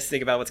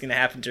optimistic about what's going to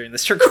happen during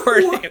this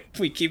recording if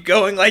we keep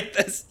going like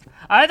this?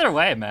 either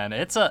way, man,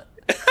 it's a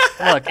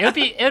look.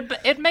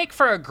 It'd make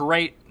for a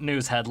great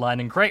news headline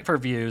and great for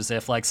views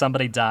if like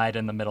somebody died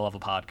in the middle of a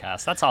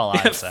podcast. That's all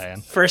I'm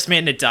saying. First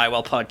man to die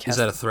while podcasting. Is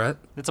that a threat?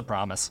 It's a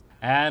promise.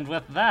 And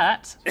with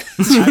that,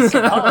 I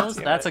suppose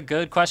that's a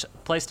good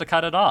place to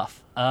cut it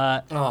off.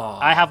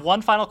 I have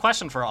one final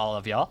question for all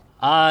of y'all.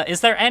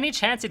 Is there any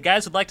chance you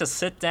guys would like to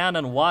sit down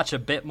and watch a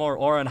bit more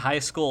Oran High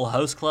School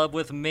Host Club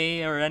with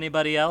me or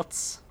anybody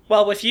else?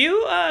 With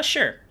you,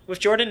 sure. With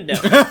Jordan, no.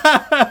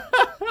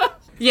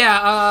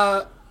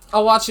 Yeah,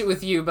 I'll watch it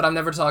with you, but I'm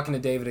never talking to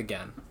David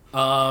again.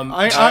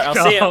 I'll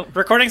see you.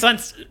 Recordings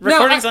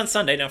on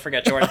Sunday. Don't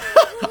forget, Jordan.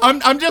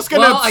 I'm just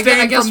gonna Well, I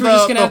abstain guess from we're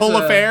just gonna the have whole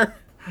to- affair.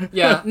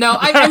 Yeah, no,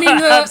 I mean,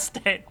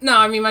 Abstain. no,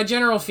 I mean, my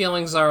general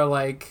feelings are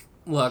like,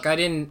 look,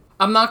 I'm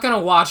not gonna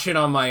watch it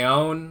on my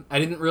own. I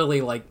didn't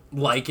really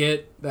like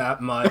it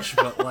that much,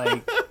 but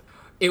like,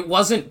 it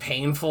wasn't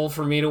painful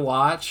for me to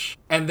watch,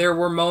 and there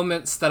were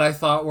moments that I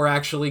thought were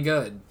actually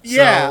good.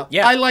 Yeah, So,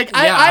 yeah. I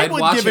I'd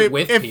would watch give it it,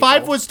 with if people.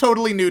 5 was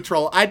totally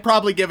neutral, I'd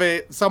probably give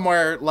it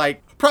somewhere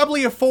like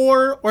probably a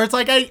 4, where it's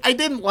like I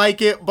didn't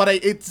like it, but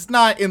it's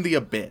not in the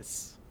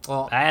abyss.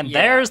 well, And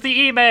Yeah. there's the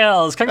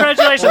emails.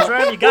 Congratulations,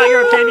 Rem. You got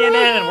your opinion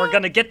in, and we're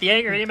going to get the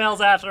angry emails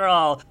after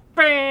all.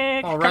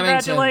 Frick, Oh,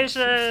 Remington.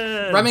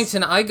 congratulations.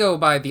 Remington, I go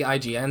by the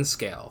IGN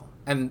scale,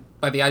 and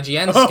by the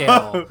IGN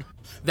scale,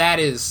 that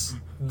is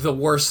the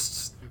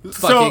worst.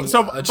 Fucking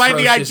So by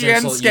the atrocious IGN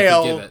insult you could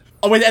give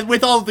scale, it.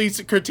 with all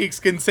these critiques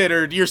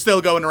considered, you're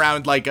still going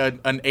around like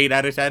an 8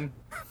 out of 10.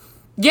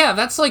 Yeah,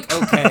 that's like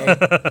okay.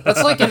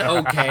 That's like an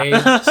okay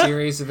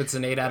series if it's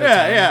an 8 out of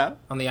 10 Yeah.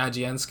 on the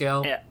IGN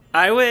scale. Yeah,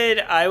 I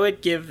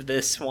would give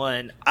this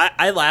one.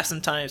 I laugh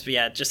sometimes, but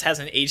yeah, it just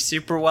hasn't aged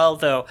super well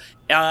though.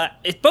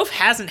 It both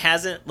hasn't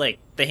like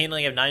the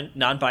handling of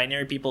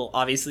non-binary people.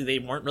 Obviously, they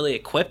weren't really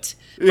equipped.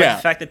 But Yeah.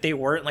 the fact that they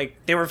weren't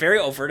they were very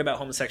overt about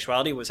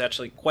homosexuality was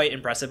actually quite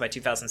impressive by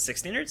 2006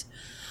 standards.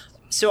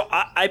 So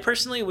I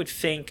personally would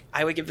think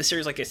I would give the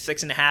series like a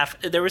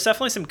 6.5. There was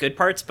definitely some good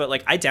parts, but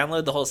like I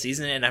downloaded the whole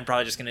season and I'm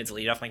probably just gonna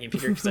delete it off my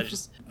computer because I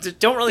just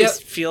don't really Yeah.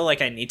 feel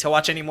like I need to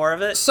watch any more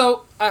of it.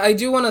 So I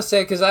do want to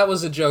say, because that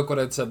was a joke what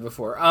I'd said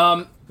before.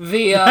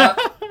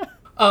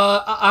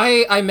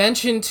 I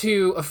mentioned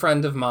to a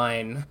friend of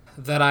mine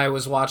that I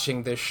was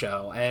watching this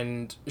show,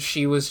 and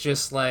she was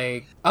just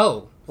like,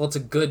 "Oh, well, it's a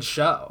good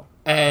show,"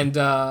 and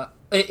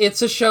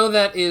it's a show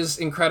that is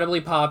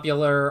incredibly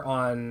popular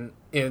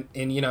in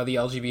you know the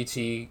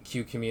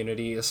LGBTQ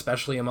community,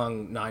 especially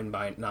among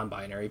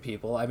non-binary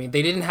people. I mean,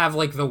 they didn't have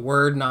like the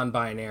word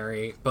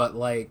non-binary, but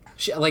like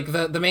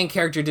the main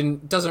character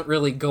doesn't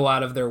really go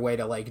out of their way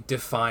to like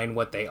define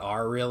what they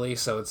are really.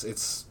 So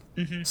it's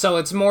So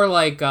it's more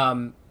like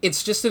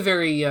it's just a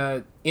very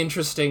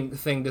interesting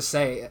thing to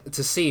see.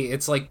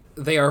 It's like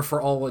they are,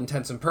 for all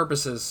intents and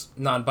purposes,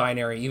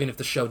 non-binary, even if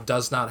the show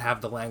does not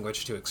have the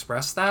language to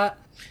express that.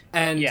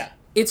 And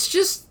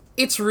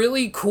it's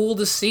really cool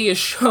to see a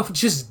show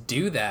just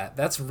do that.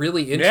 That's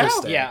really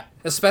interesting. Yeah.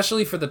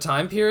 Especially for the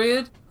time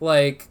period.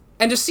 Like,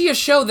 and to see a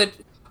show that,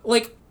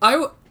 like,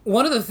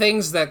 one of the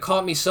things that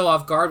caught me so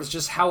off guard was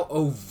just how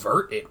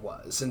overt it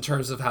was in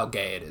terms of how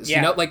gay it is. Yeah.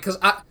 You know, like, because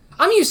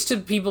I'm used to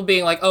people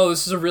being like, oh,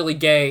 this is a really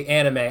gay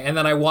anime, and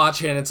then I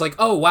watch it and it's like,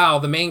 oh, wow,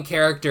 the main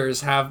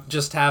characters have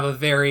a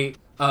very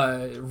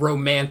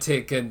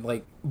romantic and,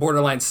 like,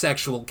 borderline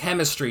sexual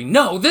chemistry.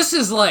 No, this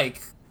is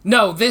like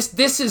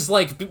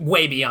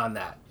way beyond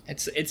that.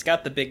 It's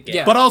got the big gay.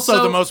 Yeah. But also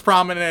So- the most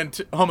prominent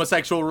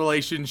homosexual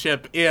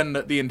relationship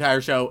in the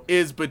entire show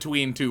is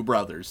between two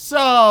brothers.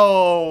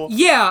 So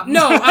Yeah,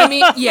 no, I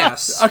mean,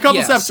 yes. a couple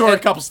yes, steps forward, a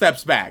and- couple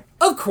steps back.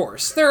 Of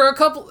course, there are a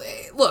couple.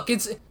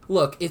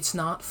 It's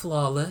not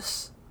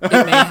flawless. It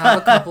may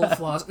have a couple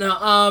flaws. No,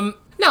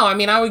 I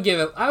mean, I would give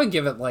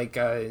it like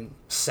a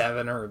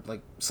 7 or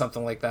like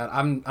something like that.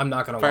 I'm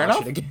not gonna Fair watch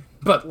enough. it again.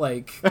 But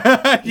like,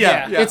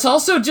 Yeah. it's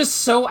also just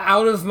so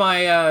out of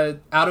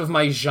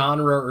my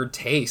genre or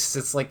taste.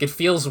 It's like it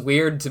feels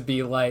weird to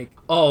be like,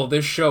 oh,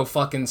 this show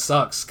fucking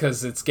sucks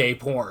because it's gay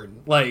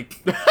porn.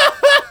 Like,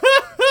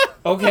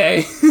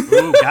 okay.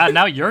 Ooh, God,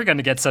 now you're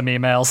gonna get some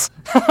emails.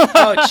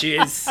 Oh,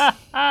 jeez.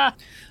 I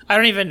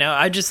don't even know.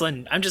 I'm just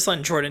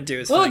letting Jordan do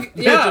his thing. Look,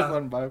 yeah.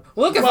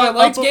 Look, if I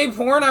liked gay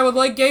porn, I would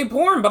like gay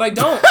porn, but I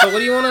don't. So what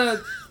do you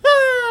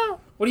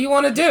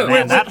want to do?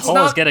 Man, that It's hole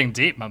is not- getting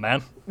deep, my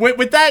man.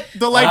 With that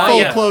delightful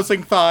yeah.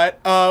 closing thought,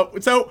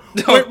 so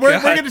we're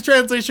going to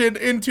transition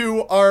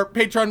into our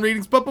Patreon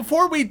readings. But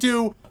before we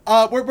do,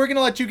 we're going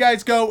to let you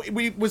guys go.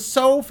 It was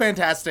so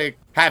fantastic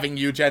having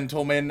you,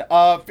 gentlemen.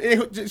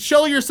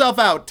 Show yourself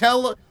out.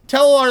 Tell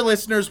our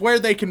listeners where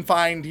they can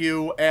find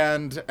you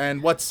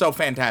and what's so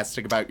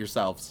fantastic about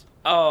yourselves.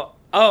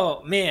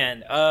 Oh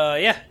man.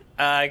 Yeah.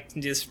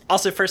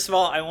 Also, first of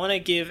all, I want to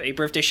give a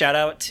birthday shout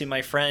out to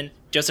my friend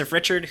Joseph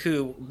Richard,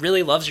 who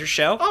really loves your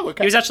show. Oh,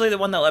 okay. He was actually the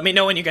one that let me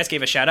know when you guys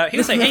gave a shout out. He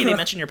was like, "Hey, they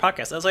mentioned your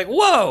podcast." I was like,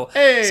 "Whoa!"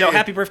 Hey. So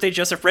happy birthday,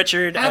 Joseph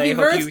Richard! Happy I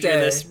hope you birthday. hear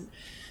this.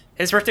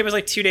 His birthday was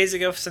like 2 days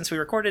ago since we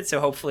recorded,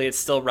 so hopefully it's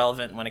still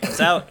relevant when it comes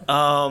out.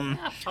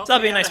 So that'll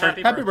be a nice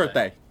birthday. Happy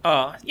birthday.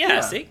 Oh, yeah,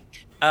 see?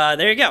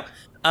 There you go.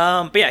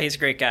 But yeah, he's a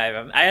great guy.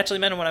 I actually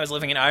met him when I was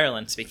living in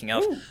Ireland, speaking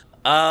of.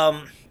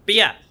 But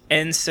yeah,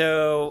 and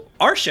so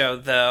our show,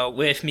 though,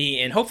 with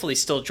me and hopefully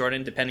still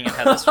Jordan, depending on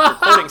how this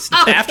recording,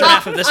 the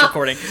aftermath of this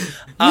recording.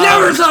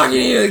 Never talking to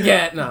you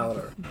again. No,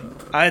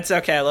 whatever. It's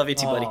okay. I love you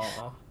too, buddy.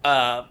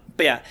 But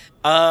yeah.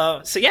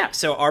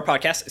 So our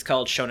podcast is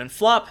called Shonen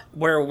Flop,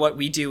 where what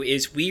we do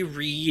is we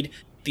read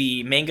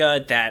the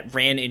manga that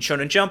ran in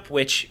Shonen Jump,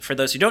 which, for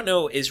those who don't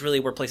know, is really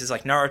where places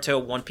like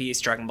Naruto, One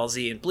Piece, Dragon Ball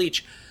Z, and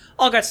Bleach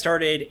all got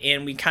started,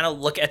 and we kind of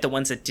look at the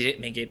ones that didn't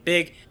make it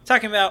big,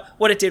 talking about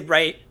what it did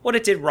right, what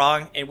it did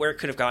wrong, and where it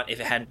could have gone if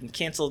it hadn't been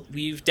canceled.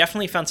 We've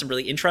definitely found some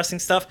really interesting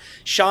stuff.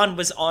 Sean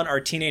was on our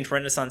Teenage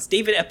Renaissance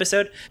David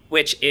episode,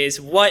 which is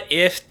what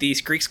if the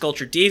Greek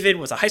sculptor David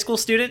was a high school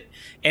student,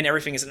 and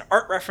everything is an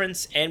art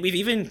reference, and we've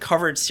even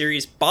covered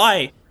series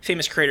by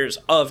famous creators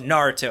of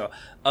Naruto,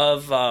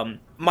 of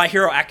My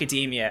Hero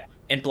Academia,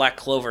 and Black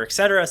Clover,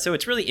 etc. So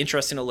it's really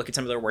interesting to look at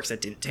some of their works that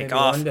didn't take Maybe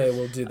off. one day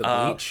we'll do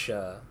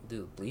the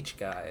Bleach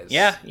guys.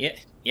 Yeah.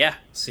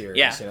 Series.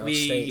 Yeah, You know,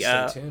 we,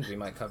 stay tuned. We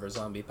might cover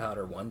Zombie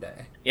Powder one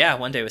day. Yeah,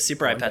 one day with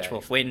Super Eye One Patch day.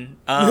 Wolf waiting.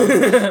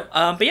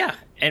 But yeah,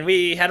 and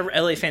we had a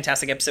really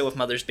fantastic episode with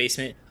Mother's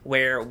Basement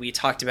where we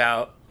talked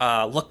about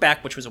Look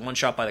Back, which was a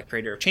one-shot by the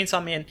creator of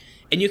Chainsaw Man.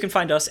 And you can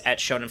find us at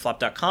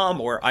shonenflop.com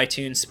or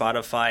iTunes,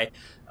 Spotify,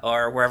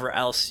 or wherever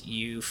else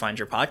you find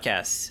your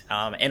podcasts.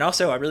 And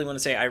also, I really want to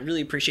say I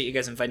really appreciate you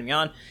guys inviting me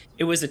on.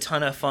 It was a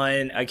ton of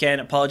fun. Again,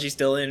 apologies,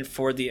 Dylan,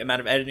 for the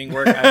amount of editing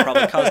work I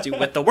probably caused you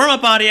with the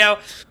warm-up audio.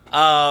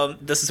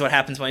 This is what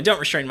happens when I don't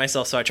restrain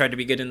myself, so I tried to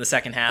be good in the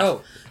second half.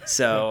 Oh.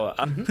 So,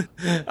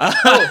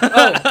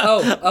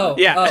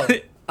 Yeah.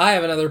 I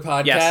have another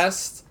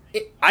podcast.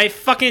 I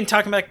fucking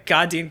talking about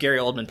goddamn Gary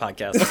Oldman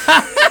podcast.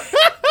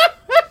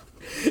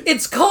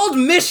 It's called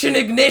Mission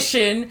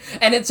Ignition,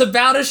 and it's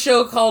about a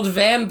show called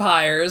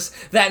Vampires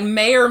that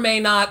may or may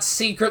not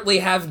secretly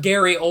have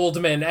Gary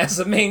Oldman as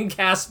a main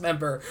cast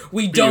member.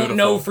 We don't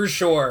know for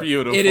sure.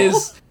 Beautiful.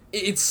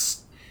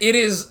 It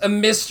is a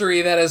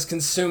mystery that has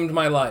consumed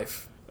my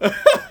life.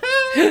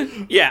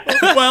 Yeah.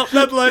 Well,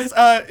 nonetheless,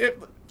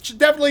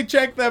 definitely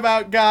check them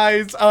out,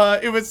 guys.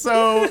 It was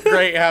so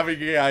great having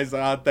you guys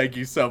on. Thank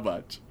you so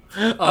much.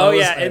 Oh it was-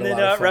 yeah, I had and a then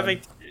lot of fun.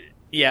 Remington.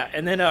 Yeah,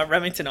 and then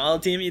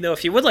Remington Team. You know,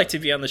 if you would like to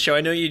be on the show, I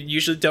know you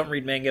usually don't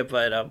read manga,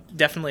 but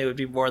definitely would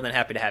be more than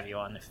happy to have you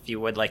on if you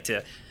would like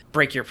to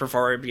break your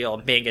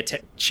proverbial manga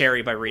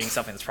cherry by reading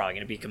something that's probably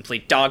going to be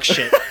complete dog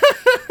shit.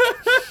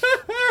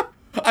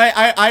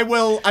 I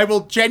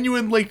will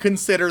genuinely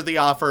consider the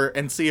offer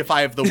and see if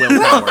I have the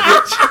willpower.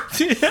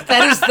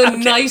 That is the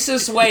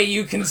nicest way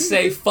you can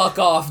say "fuck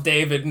off,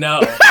 David."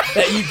 No.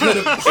 that you could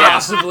have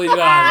possibly done.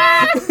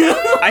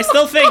 I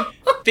still think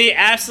the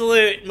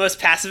absolute most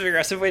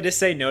passive-aggressive way to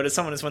say no to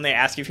someone is when they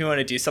ask you if you want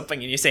to do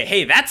something and you say,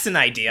 hey, that's an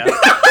idea.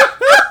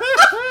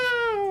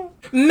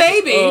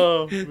 Maybe.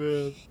 Oh,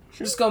 man.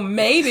 Just go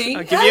maybe.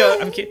 I'm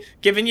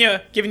giving you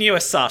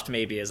a soft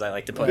maybe, as I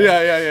like to put it.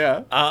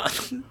 Yeah.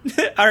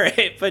 All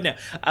right, but no.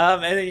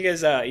 And then you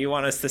guys, you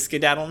want us to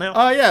skedaddle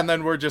now? Yeah, and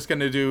then we're just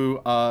gonna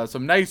do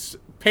some nice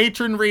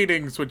patron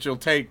readings, which will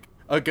take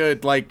a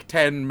good,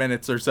 10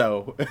 minutes or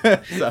so.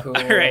 So. Cool.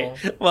 All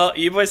right. Well,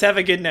 you boys have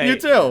a good night. You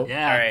too.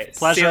 Yeah. All right.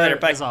 Pleasure See you later.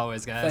 Bye. as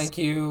always, guys.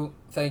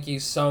 Thank you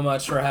so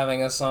much for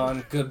having us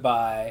on.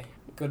 Goodbye.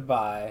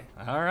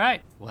 All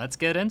right, let's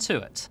get into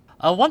it.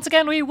 Once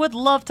again, we would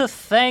love to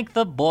thank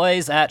the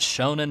boys at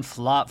Shonen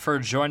Flop for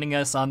joining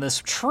us on this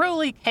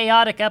truly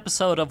chaotic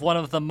episode of one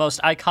of the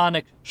most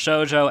iconic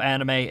shoujo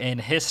anime in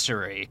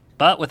history.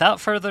 But without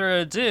further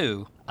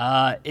ado,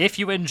 if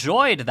you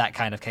enjoyed that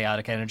kind of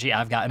chaotic energy,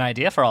 I've got an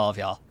idea for all of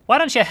y'all. Why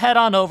don't you head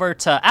on over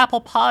to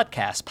Apple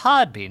Podcasts,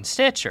 Podbean,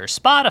 Stitcher,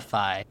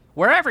 Spotify,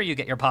 wherever you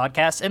get your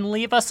podcasts, and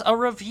leave us a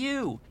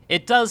review.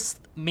 It does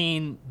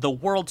mean the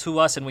world to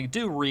us, and we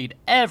do read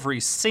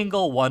every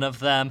single one of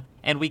them,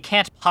 and we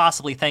can't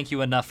possibly thank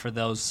you enough for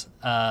those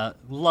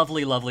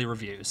lovely, lovely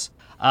reviews.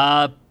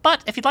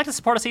 But if you'd like to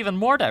support us even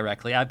more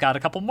directly, I've got a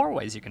couple more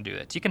ways you can do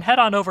it. You can head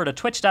on over to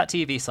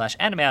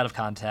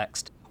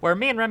twitch.tv/animeoutofcontext, where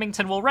me and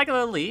Remington will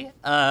regularly,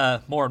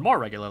 more and more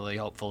regularly,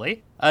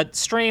 hopefully,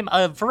 stream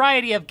a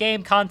variety of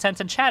game content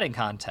and chatting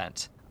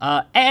content.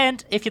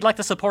 And if you'd like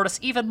to support us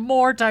even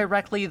more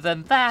directly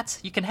than that,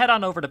 you can head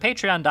on over to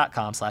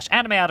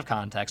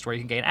patreon.com/animeoutofcontext, where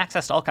you can gain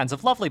access to all kinds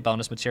of lovely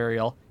bonus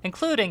material,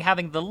 including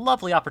having the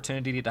lovely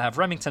opportunity to have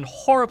Remington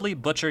horribly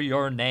butcher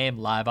your name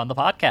live on the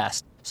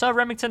podcast. So,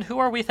 Remington, who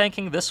are we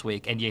thanking this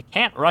week? And you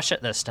can't rush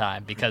it this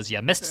time, because you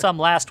missed some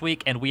last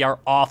week, and we are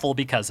awful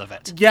because of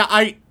it. Yeah,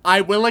 I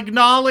will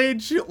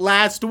acknowledge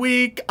last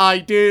week I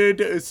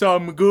did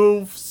some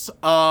goofs.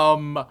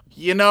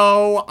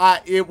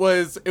 It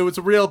was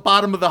a real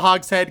bottom of the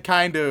hogshead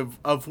kind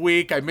of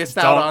week. I missed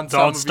out on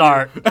some Don't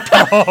start.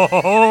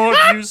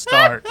 Don't you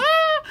start.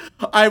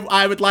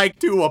 I would like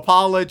to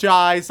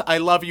apologize. I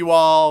love you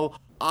all.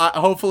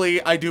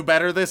 Hopefully I do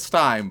better this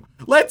time.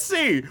 Let's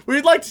see.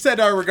 We'd like to send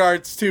our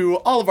regards to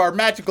all of our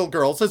magical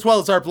girls, as well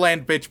as our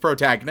bland bitch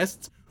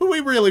protagonists, who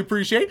we really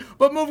appreciate.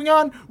 But moving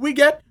on, we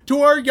get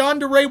to our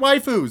yandere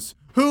waifus,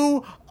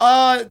 who,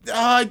 I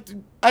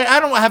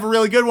don't have a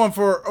really good one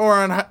for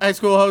Ouran High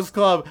School Host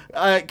Club,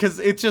 because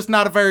it's just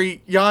not a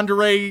very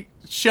yandere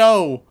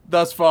show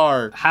thus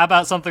far. How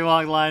about something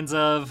along the lines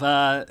of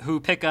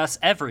who pick us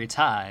every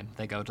time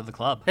they go to the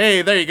club?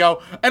 Hey, there you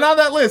go. And on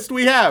that list,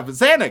 we have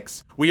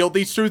Xanax. We hold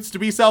these truths to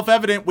be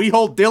self-evident. We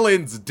hold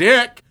Dylan's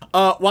dick.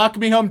 Walk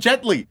Me Home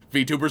Gently.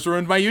 VTubers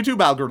ruined my YouTube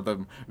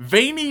algorithm.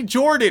 Veiny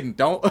Jordan.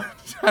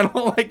 I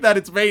don't like that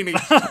it's veiny.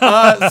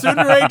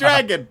 Tsundere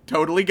Dragon.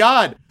 Totally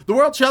God. The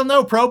World Shall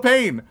Know.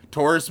 Propane.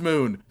 Taurus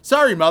Moon.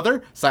 Sorry,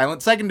 Mother.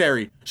 Silent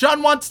Secondary.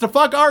 Sean wants to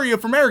fuck Arya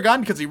from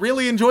Aragon because he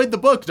really enjoyed the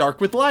book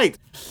Dark with Light.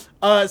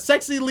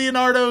 Sexy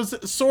Leonardo's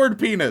Sword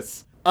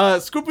Penis.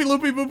 Scoopy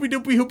Loopy Boopy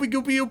Doopy Hoopy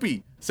Goopy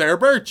Oopy. Sarah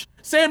Birch.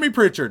 Sammy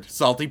Pritchard.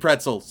 Salty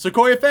Pretzel.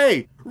 Sequoia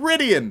Faye.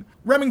 Ridian.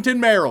 Remington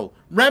Merrill.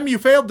 Rem, you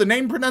failed the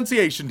name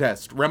pronunciation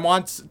test. Rem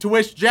wants to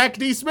wish Jack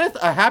D. Smith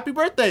a happy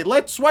birthday.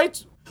 Let's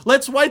white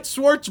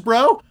Swartz,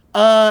 bro.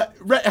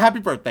 Happy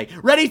birthday.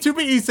 Ready to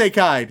be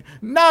isekai'd.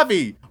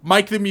 Navi.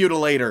 Mike the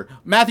Mutilator.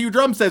 Matthew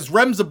Drum says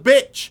Rem's a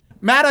bitch.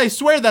 Matt, I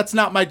swear that's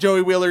not my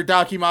Joey Wheeler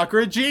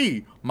Dakimakura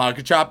G.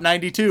 Magachop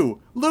 92.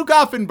 Luke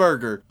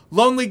Offenberger.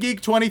 Lonely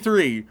Geek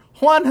 23.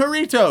 Juan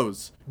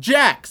Haritos.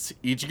 Jax.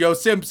 Ichigo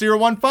Simp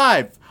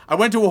 015. I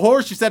went to a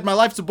whore, she said my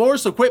life's a bore,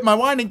 so quit my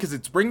whining because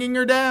it's bringing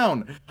her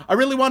down. I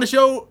really want you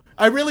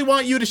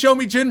to show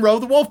me Jinro,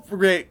 the Wolf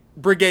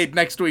Brigade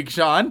next week,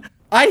 Sean.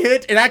 I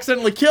hit and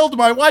accidentally killed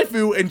my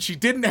waifu and she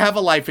didn't have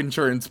a life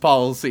insurance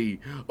policy.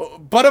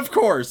 But of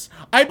course,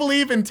 I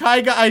believe in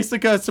Taiga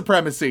Isaka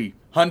supremacy.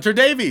 Hunter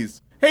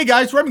Davies. Hey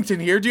guys, Remington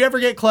here. Do you ever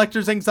get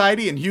collector's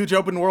anxiety in huge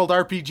open world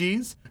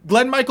RPGs?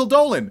 Glenn Michael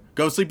Dolan.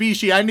 Ghostly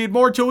Bishi, I need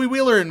more Joey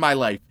Wheeler in my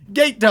life.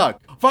 Gate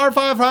Duck. Far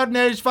Lam.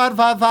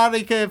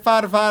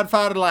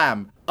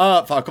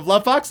 Fuck of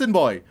Love Foxen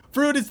Boy.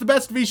 Fruit is the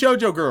best V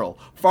Shoujo girl.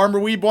 Farmer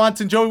Weeb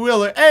wants and Joey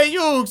Wheeler. Hey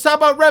you, how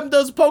about Rem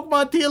does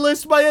Pokemon tier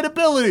list by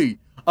inability?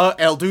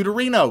 El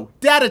Duderino.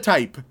 Data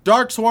Type.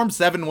 Dark Swarm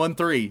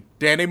 713.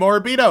 Danny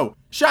Morabito.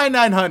 Shy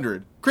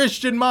 900.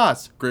 Christian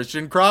Moss.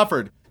 Christian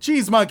Crawford.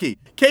 Cheese Monkey.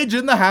 Cage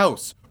in the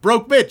House.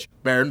 Broke Bitch.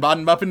 Baron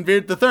Von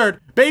Muffin-Beard III.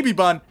 Baby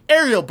Bun.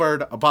 Ariel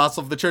Bird.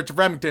 Apostle of the Church of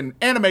Remington.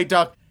 Anime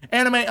Duck.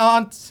 Anime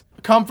Aunts.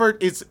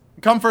 Comfort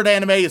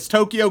Anime is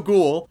Tokyo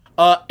Ghoul.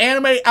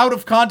 Anime Out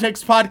of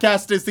Context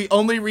Podcast is the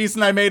only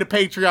reason I made a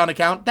Patreon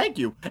account. Thank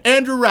you.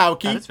 Andrew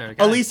Rauke.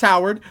 Elise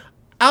Howard.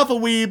 Alpha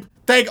Weeb.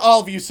 Thank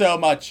all of you so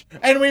much.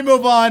 And we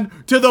move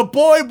on to the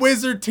Boy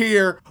Wizard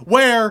tier,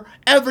 where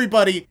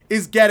everybody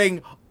is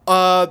getting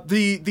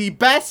the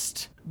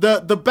best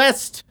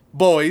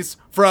boys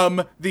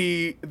from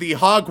the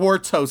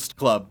Hogwarts Host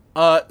Club.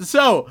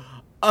 So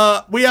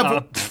We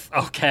have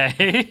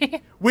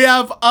Okay. we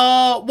have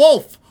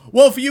Wolf.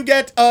 Wolf, you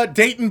get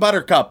Dayton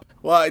Buttercup.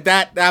 Well,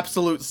 that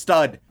absolute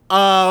stud.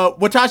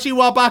 Watashi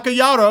wa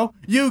Bakayaro,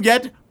 you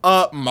get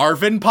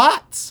Marvin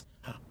Potts.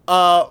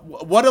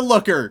 What a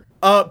looker.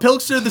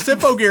 Pilkster the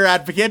Symphogear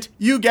advocate,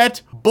 you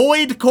get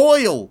Boyd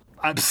Coyle.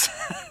 I'm Is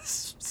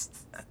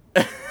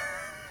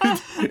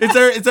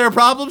there a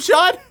problem,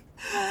 Sean?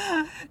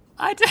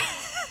 I did.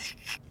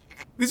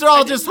 These are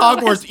all just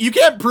Hogwarts. You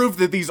can't prove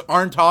that these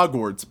aren't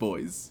Hogwarts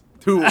boys.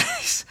 You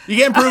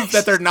can't prove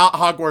that they're not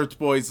Hogwarts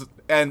boys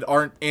and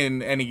aren't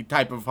in any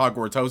type of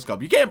Hogwarts host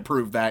club. You can't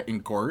prove that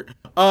in court.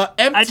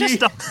 MT,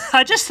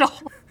 I just don't.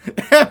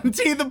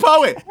 MT the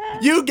Poet,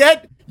 you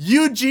get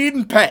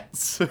Eugene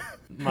Pets.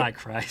 My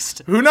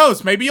Christ. Who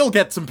knows? Maybe you'll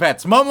get some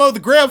pets. Momo the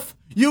Griff,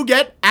 you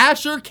get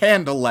Asher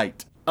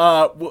Candlelight.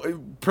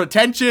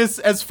 Pretentious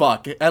as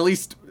fuck, at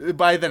least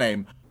by the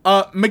name.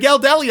 Miguel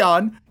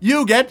DeLeon,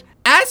 you get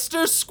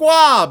Aster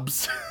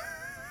Squabs.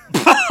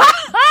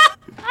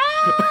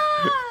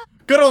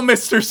 Good old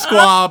Mr.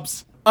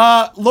 Squabs.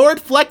 Lord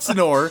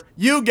Flexinor,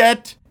 you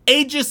get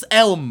Aegis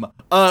Elm,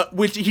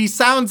 which he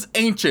sounds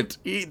ancient.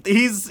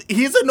 He's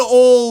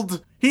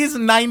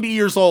 90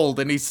 years old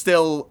and he's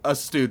still a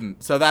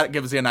student, so that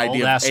gives you an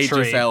idea of Aegis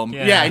tree. Elm.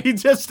 Yeah.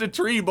 He's just a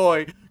tree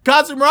boy.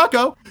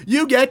 Kazumurako,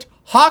 you get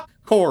Hawk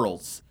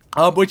Corals,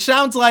 which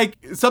sounds like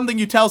something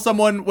you tell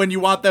someone when you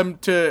want them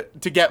to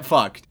get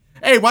fucked.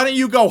 Hey, why don't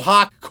you go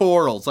Hawk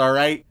Corals, all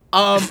right?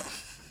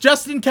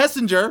 Justin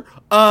Kessinger,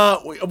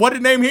 what a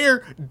name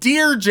here,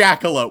 Dear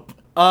Jackalope.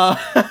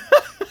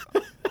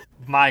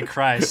 My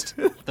Christ.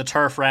 The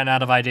turf ran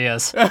out of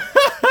ideas.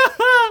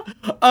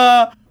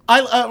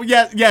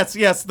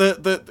 Yes,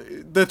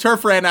 the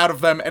turf ran out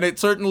of them, and it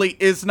certainly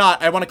is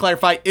not, I want to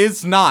clarify,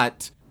 is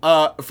not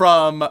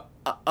from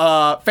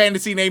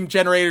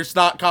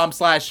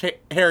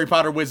fantasynamegenerators.com/Harry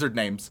Potter wizard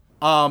names.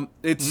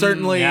 It's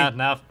certainly... Yeah,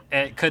 no,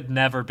 it could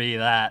never be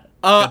that.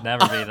 Could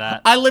never be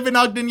that. I live in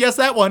Ogden, yes,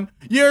 that one.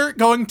 You're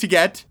going to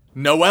get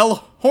Noel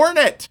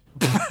Hornet.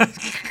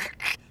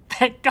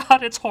 Thank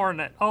God it's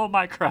Hornet. Oh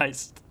my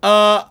Christ.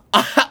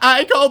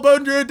 I call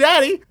Bone Druid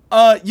Daddy.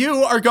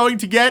 You are going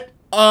to get...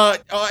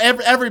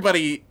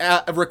 everybody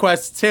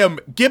requests him,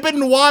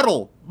 Gibbon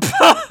Waddle.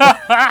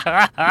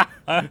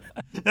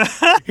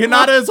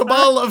 Hinata is a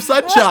ball of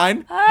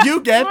sunshine.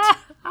 You get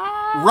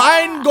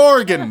Ryan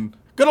Gorgon.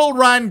 Good old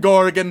Ryan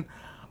Gorgon.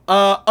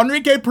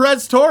 Enrique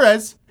Perez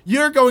Torres,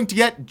 you're going to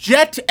get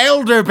Jet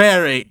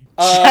Elderberry.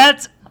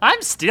 Jet,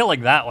 I'm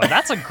stealing that one.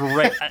 That's a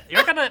great...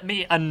 You're gonna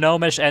meet a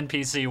gnomish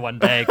NPC one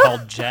day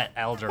called Jet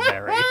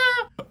Elderberry.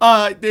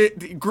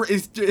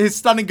 His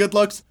stunning good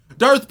looks.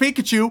 Darth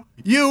Pikachu,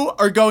 you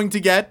are going to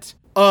get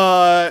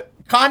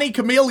Connie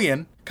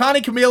Chameleon.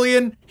 Connie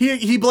Chameleon,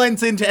 he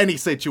blends into any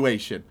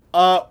situation.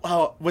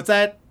 What's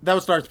that? That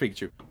was Darth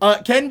Pikachu.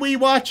 Can we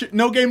watch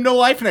No Game No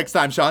Life next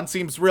time, Sean?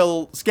 Seems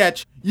real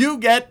sketch. You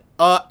get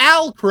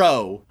Al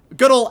Crow.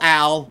 Good old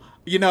Al.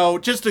 You know,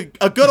 just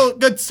a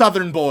good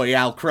southern boy,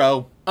 Al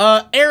Crow.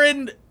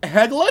 Aaron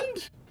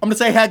Hegland? I'm gonna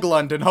say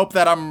Hegland and hope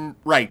that I'm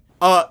right.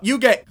 You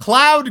get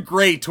Cloud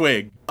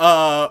Greytwig.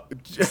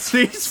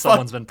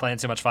 Someone's been playing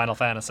too much Final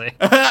Fantasy.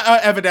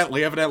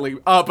 Evidently.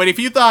 But if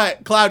you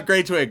thought Cloud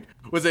Greytwig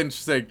was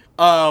interesting,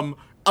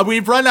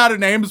 we've run out of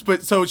names,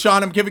 but so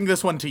Sean, I'm giving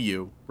this one to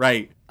you,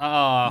 right?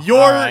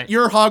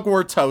 Your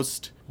Hogwarts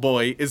host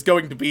boy is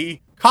going to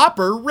be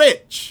Copper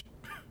Rich.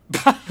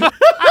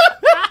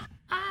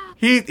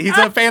 He's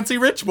a fancy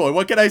rich boy.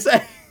 What can I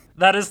say?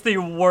 That is the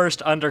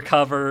worst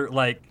undercover,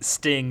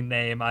 Sting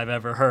name I've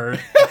ever heard.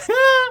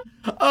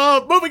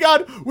 Moving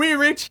on, we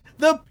reach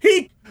the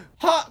peak.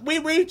 We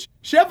reach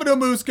Chevino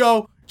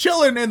Musco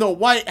chilling in the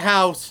White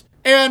House.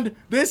 And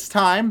this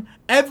time,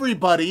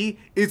 everybody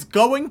is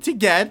going to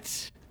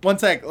get... One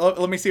sec,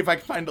 let me see if I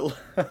can find it.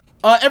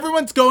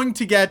 Everyone's going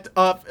to get,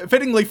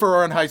 fittingly for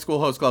Ouran High School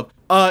Host Club,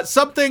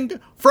 something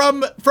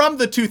from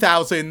the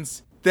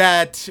 2000s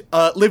that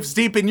lives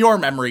deep in your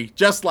memory,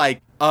 just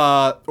like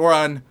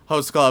Ouran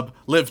Host Club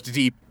lived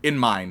deep in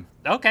mine.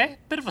 Okay,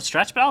 bit of a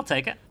stretch, but I'll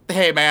take it.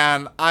 Hey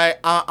man,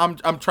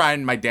 I'm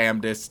trying my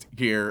damnedest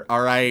here,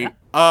 all right?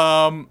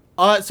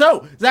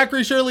 So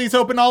Zachary Shirley's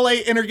open all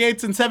 8 inner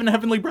gates and 7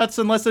 heavenly breaths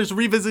unless there's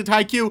revisit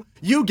Haikyuu.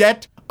 You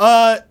get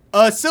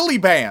silly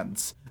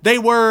bands. They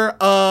were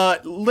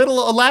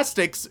little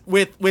elastics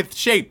with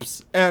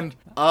shapes, and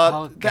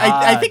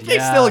I think they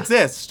still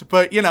exist,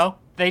 but you know.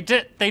 They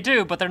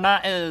do, but they're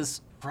not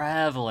as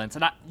prevalent.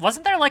 And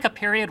wasn't there a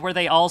period where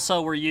they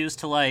also were used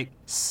to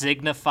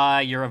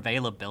signify your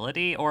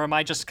availability, or am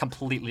I just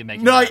completely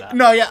making that up?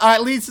 No, yeah,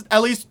 at least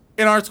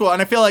in our school, and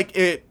I feel like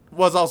it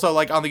was also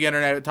on the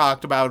internet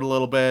talked about a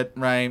little bit,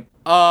 right?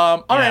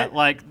 All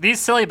right. These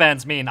silly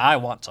bands mean I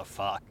want to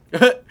fuck.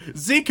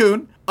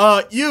 Z-kun,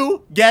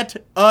 you get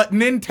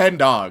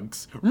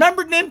Nintendogs.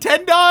 Remember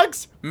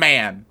Nintendogs?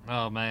 Man.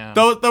 Oh man.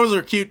 Those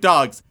are cute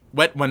dogs.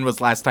 When was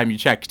last time you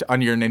checked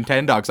on your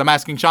Nintendogs? I'm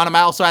asking Sean, I'm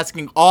also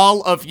asking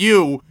all of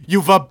you.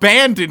 You've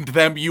abandoned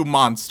them, you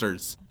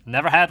monsters.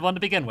 Never had one to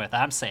begin with.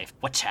 I'm safe.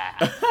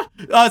 Whatcha?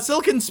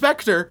 Silken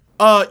Spectre,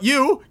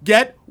 you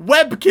get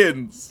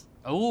Webkins.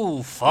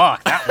 Oh,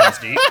 fuck. That one's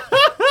deep.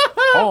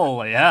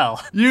 Holy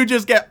hell. You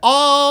just get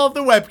all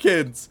the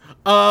Webkins.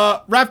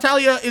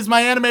 Raftalia is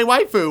my anime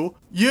waifu.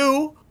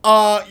 You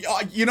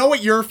know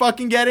what you're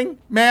fucking getting,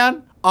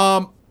 man?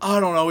 I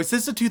don't know. Is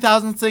this a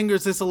 2000s thing or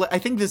is this I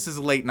think this is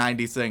a late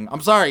 90s thing. I'm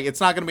sorry. It's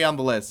not going to be on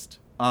the list.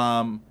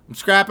 I'm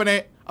scrapping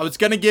it. I was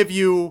going to give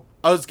you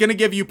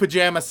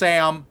Pajama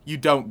Sam. You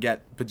don't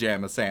get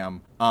Pajama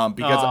Sam.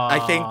 Because I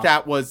think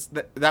that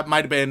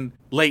might have been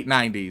late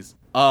 90s.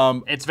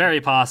 It's very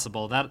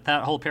possible.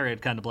 That whole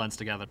period kind of blends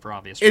together for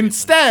obvious reasons.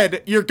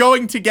 Instead, you're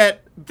going to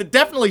get the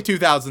definitely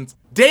 2000s,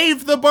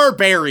 Dave the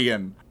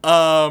Barbarian.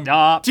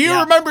 Do you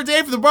remember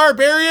Dave the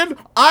Barbarian?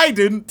 I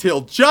didn't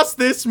till just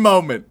this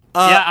moment.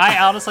 Yeah, I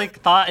honestly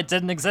thought it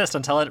didn't exist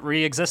until it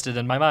re-existed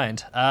in my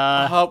mind.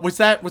 Was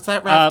that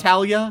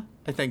Raftalia?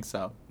 I think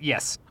so.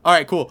 Yes. All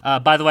right, cool.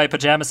 By the way,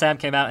 Pajama Sam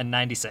came out in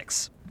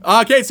 96.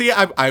 Okay, see,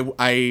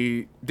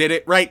 I did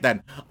it right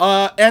then.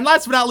 And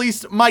last but not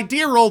least, my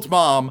dear old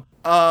mom.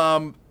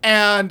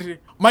 And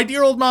my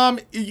dear old mom,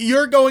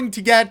 you're going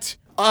to get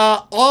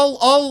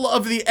all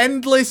of the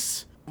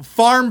endless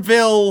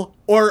Farmville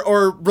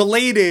or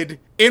related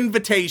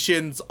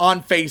invitations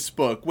on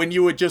Facebook when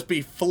you would just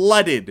be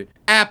flooded,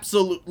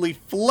 absolutely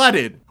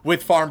flooded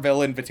with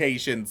Farmville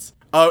invitations.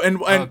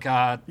 Oh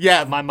god.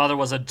 Yeah. My mother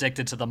was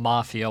addicted to the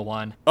Mafia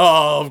one.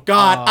 Oh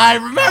god. Oh, I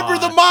remember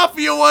the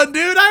Mafia one,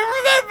 dude.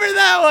 I remember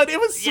that one. It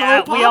was so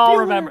popular. We all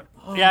remember.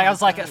 Yeah, I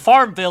was like,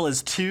 Farmville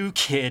is too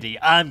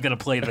kiddie. I'm gonna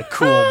play the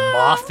cool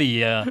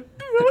Mafia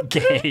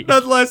game.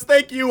 Nonetheless,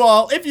 thank you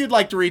all. If you'd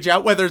like to reach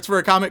out, whether it's for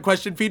a comment,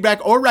 question,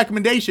 feedback, or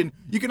recommendation,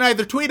 you can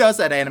either tweet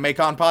us at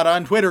AnimeConPod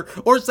on Twitter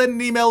or send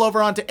an email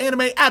over onto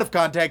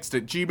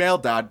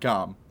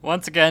animeoutofcontext@gmail.com.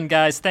 Once again,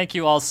 guys, thank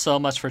you all so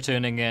much for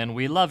tuning in.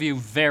 We love you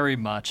very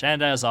much.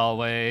 And as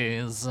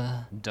always,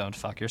 don't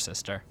fuck your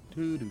sister.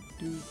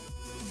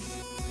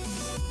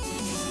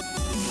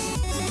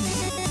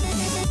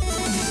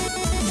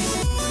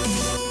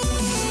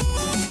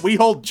 We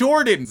hold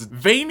Jordan's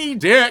veiny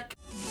dick.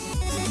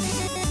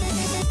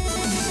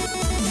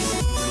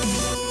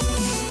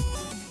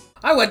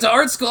 I went to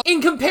art school. In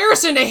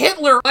comparison to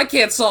Hitler, I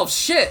can't solve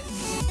shit.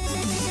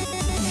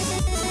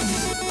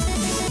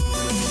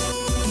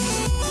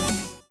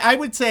 I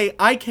would say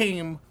I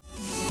came...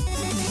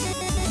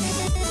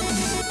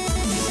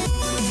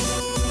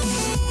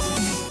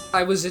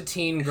 I was a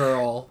teen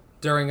girl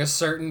during a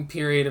certain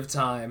period of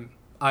time.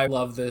 I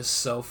love this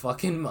so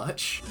fucking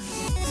much.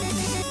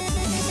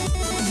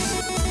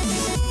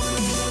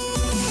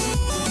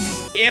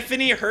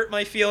 Anthony hurt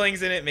my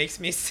feelings and it makes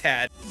me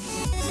sad.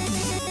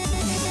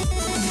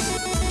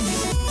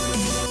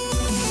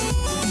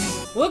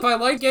 Look, I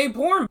like gay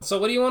porn. So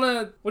what do you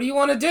wanna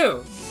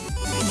do?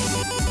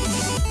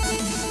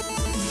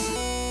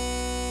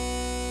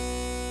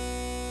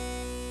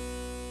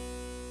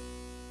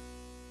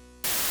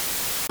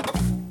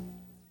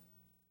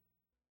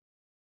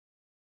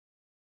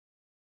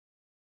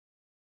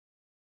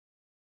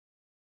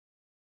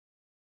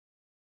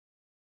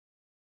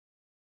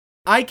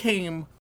 I came